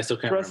 I still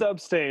can't Teresa remember.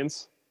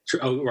 abstains.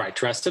 Oh, right.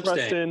 Teresa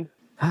abstained.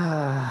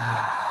 Preston.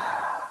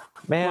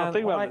 Man, Come on,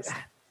 think why- about this.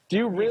 Do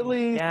you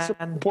really Yeah.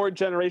 support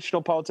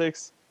generational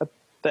politics? At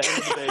the end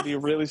of the day, do you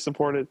really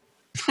support it?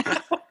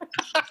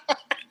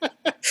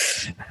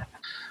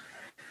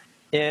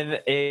 In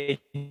a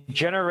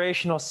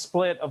generational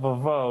split of a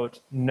vote,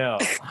 no.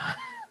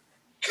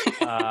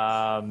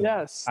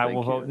 Yes. I thank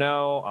will you. vote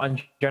no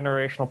on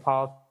generational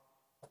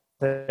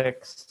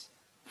politics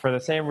for the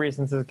same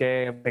reasons as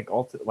Gabe.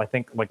 I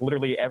think like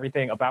literally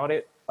everything about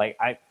it. Like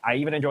I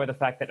even enjoy the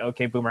fact that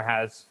OK Boomer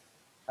has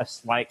a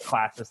slight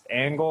classist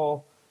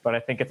angle, but I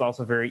think it's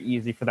also very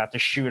easy for that to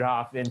shoot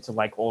off into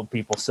like old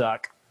people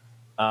suck,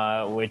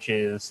 which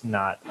is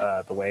not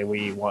the way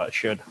we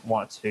should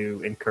want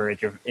to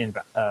encourage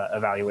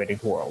evaluating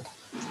the world.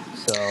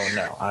 So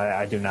no,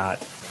 I do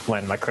not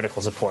lend my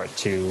critical support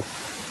to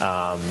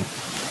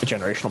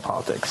generational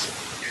politics.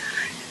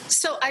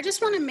 So I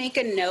just want to make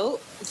a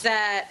note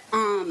that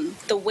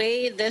the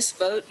way this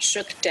vote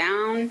shook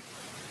down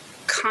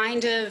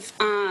kind of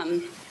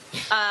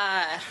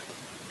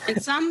in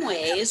some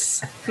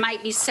ways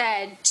might be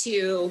said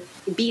to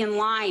be in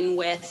line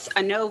with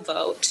a no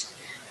vote,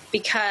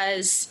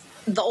 because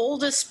the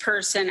oldest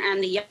person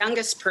and the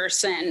youngest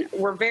person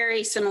were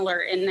very similar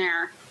in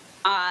their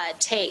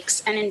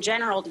takes. And in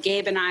general,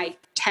 Gabe and I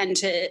tend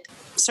to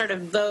sort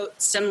of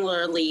vote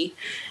similarly.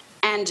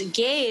 And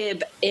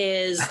Gabe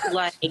is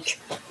like,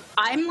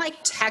 I'm like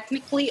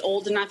technically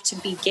old enough to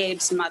be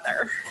Gabe's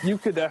mother. You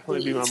could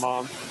definitely be my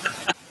mom.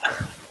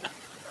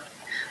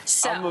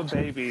 So I'm a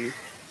baby.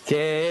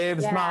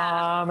 Gabe's Yeah.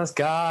 mom has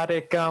got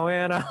it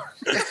going on.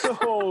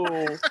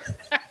 Oh,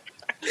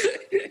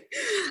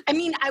 I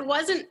mean, I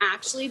wasn't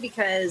actually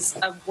because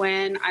of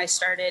when I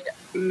started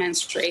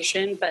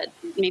menstruation, but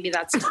maybe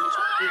that's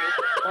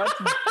that's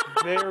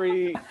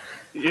very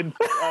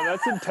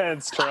that's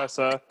intense,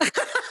 Teresa.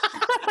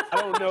 I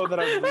don't know that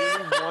I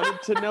really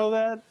wanted to know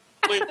that.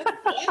 Wait,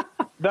 what?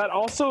 That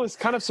also is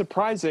kind of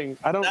surprising.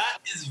 I don't. That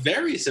is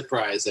very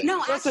surprising.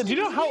 No, Teresa, do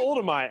you know how old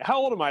am I? How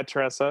old am I,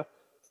 Teresa?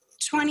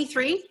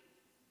 23.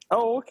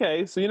 Oh,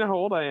 okay. So you know how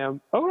old I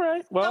am. All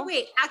right. Well, Oh,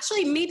 wait,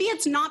 actually, maybe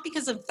it's not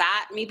because of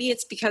that. Maybe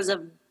it's because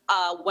of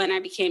when I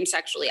became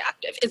sexually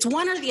active. It's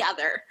one or the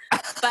other.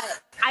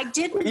 But I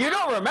didn't. You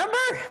don't remember?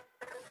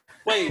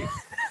 Wait,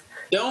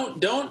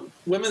 don't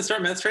women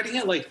start menstruating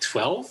at like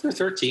 12 or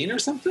 13 or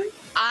something?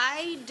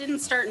 I didn't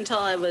start until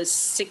I was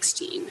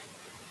 16.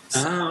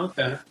 Oh,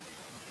 okay.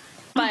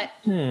 But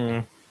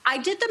I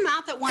did the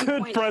math at one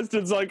point.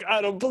 Preston's like,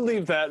 I don't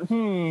believe that.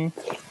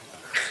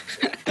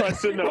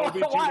 Preston, the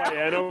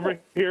OBGYN over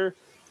here.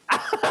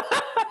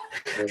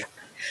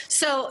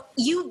 So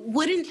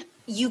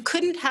you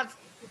couldn't have,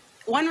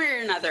 one way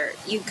or another,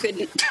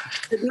 could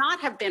not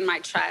have been my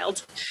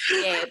child,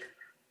 Gabe.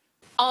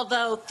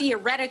 Although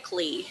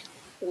theoretically,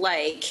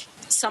 like,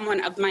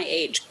 someone of my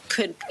age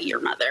could be your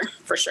mother,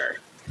 for sure.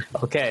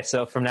 Okay,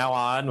 so from now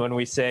on, when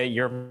we say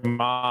your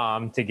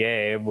mom to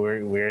Gabe,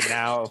 we're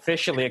now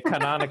officially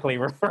canonically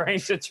referring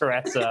to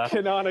Teresa.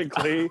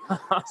 Canonically.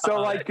 So,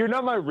 like, you're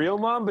not my real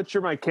mom, but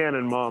you're my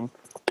canon mom.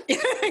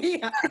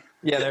 Yeah.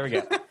 Yeah, there we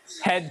go.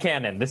 Head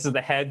canon. This is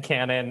the head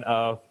canon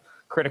of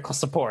critical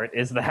support.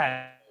 Is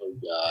that Oh,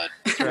 God.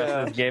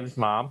 Teresa's Gabe's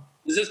mom?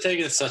 This is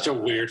taking such a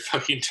weird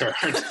fucking turn.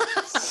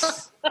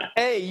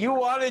 Hey, you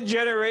wanted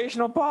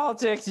generational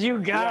politics. You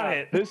got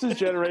it. This is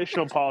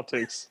generational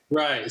politics.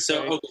 Right.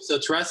 So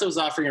Teresa was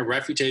offering a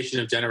refutation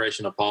of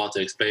generational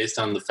politics based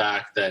on the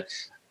fact that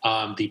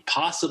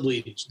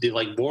the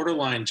like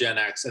borderline Gen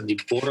X and the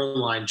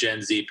borderline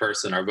Gen Z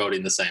person are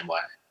voting the same way.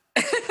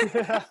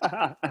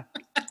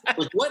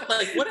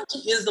 What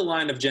actually is the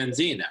line of Gen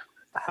Z now?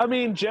 I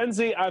mean, Gen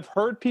Z, I've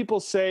heard people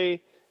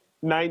say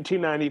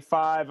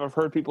 1995. I've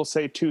heard people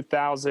say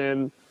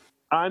 2000.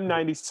 I'm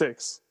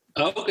 96.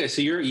 Oh, okay,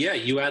 so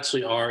you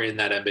actually are in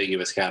that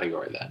ambiguous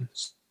category then.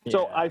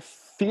 So Yeah. I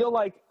feel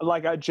like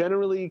I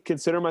generally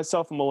consider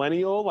myself a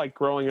millennial. Like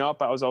growing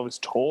up, I was always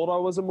told I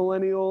was a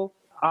millennial.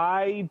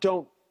 I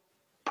don't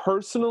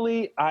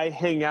personally, I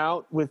hang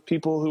out with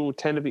people who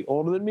tend to be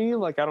older than me.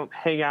 Like I don't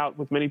hang out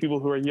with many people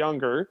who are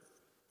younger.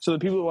 So the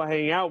people who I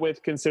hang out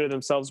with consider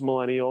themselves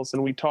millennials,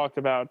 and we talk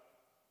about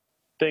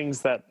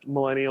things that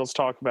millennials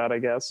talk about, I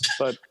guess.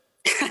 But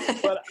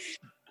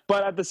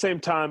but at the same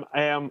time,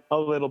 I am a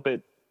little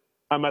bit.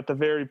 I'm at the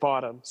very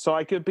bottom. So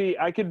I could be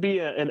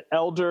an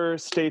elder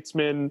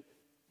statesman,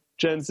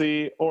 Gen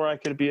Z, or I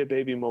could be a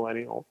baby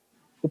millennial.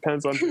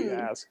 Depends on who you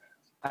ask.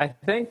 I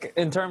think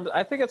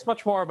it's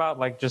much more about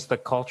like just the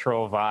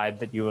cultural vibe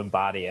that you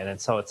embody in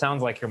it. So it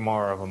sounds like you're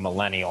more of a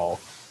millennial,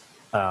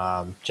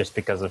 just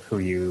because of who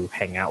you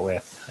hang out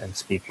with and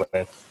speak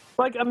with.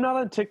 Like I'm not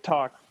on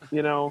TikTok,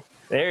 you know.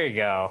 There you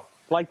go.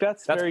 Like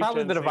that's very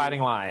probably Gen the Z. dividing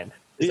line.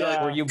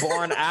 Yeah. Were you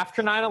born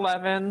after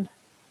 9/11?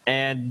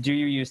 And do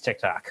you use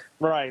TikTok?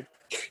 Right.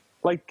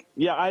 Like,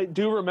 yeah, I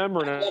do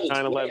remember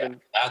 9/11.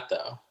 That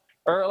though.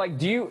 Or like,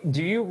 do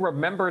you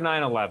remember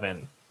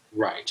 9/11?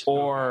 Right.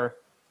 Or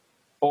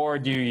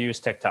do you use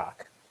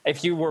TikTok?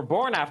 If you were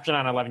born after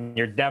 9/11,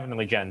 you're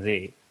definitely Gen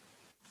Z.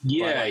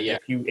 Yeah, But, like, yeah.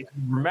 If you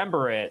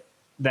remember it,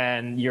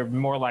 then you're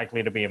more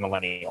likely to be a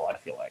millennial, I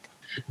feel like.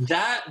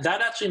 That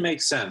actually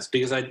makes sense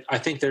because I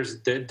think there's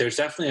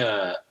definitely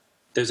a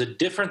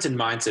difference in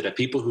mindset of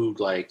people who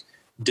like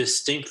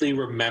distinctly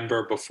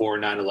remember before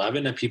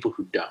 9/11 and people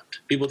who don't.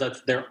 People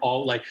that they're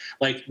all like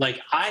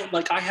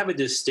I have a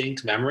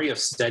distinct memory of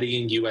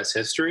studying US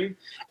history,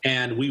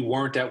 and we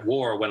weren't at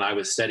war when I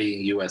was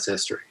studying US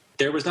history.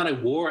 There was not a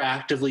war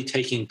actively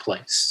taking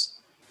place.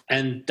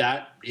 And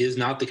that is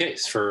not the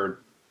case for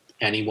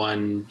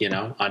anyone,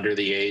 under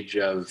the age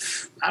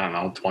of, I don't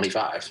know,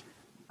 25.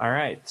 All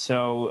right.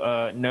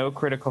 So no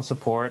critical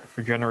support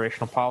for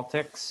generational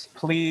politics.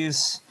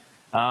 Please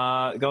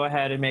go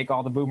ahead and make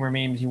all the boomer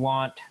memes you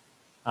want.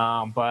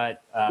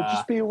 But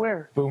just be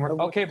aware. boomer. of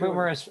what's Okay, going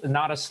boomer on. is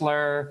not a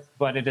slur,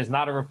 but it is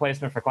not a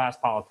replacement for class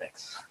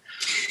politics.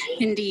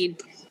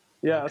 Indeed.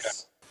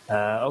 Yes.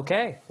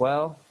 Okay.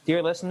 Well,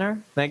 dear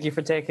listener, thank you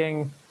for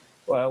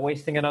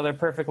wasting another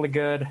perfectly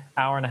good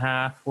hour and a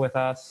half with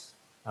us,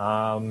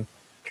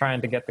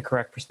 trying to get the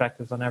correct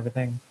perspectives on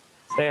everything.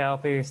 Stay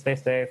healthy, stay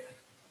safe,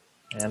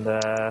 and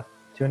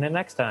tune in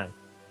next time.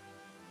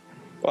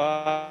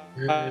 Bye.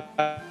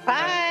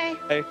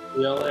 Bye.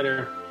 See y'all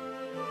later.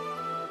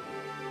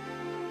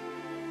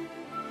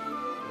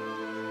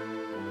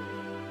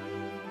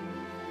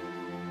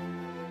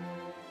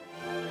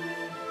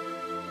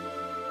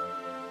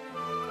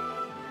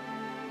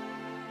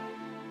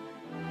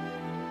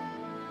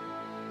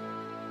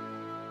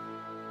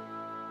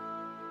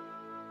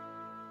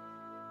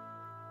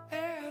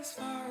 as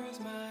far as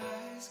my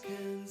eyes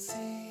can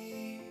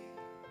see.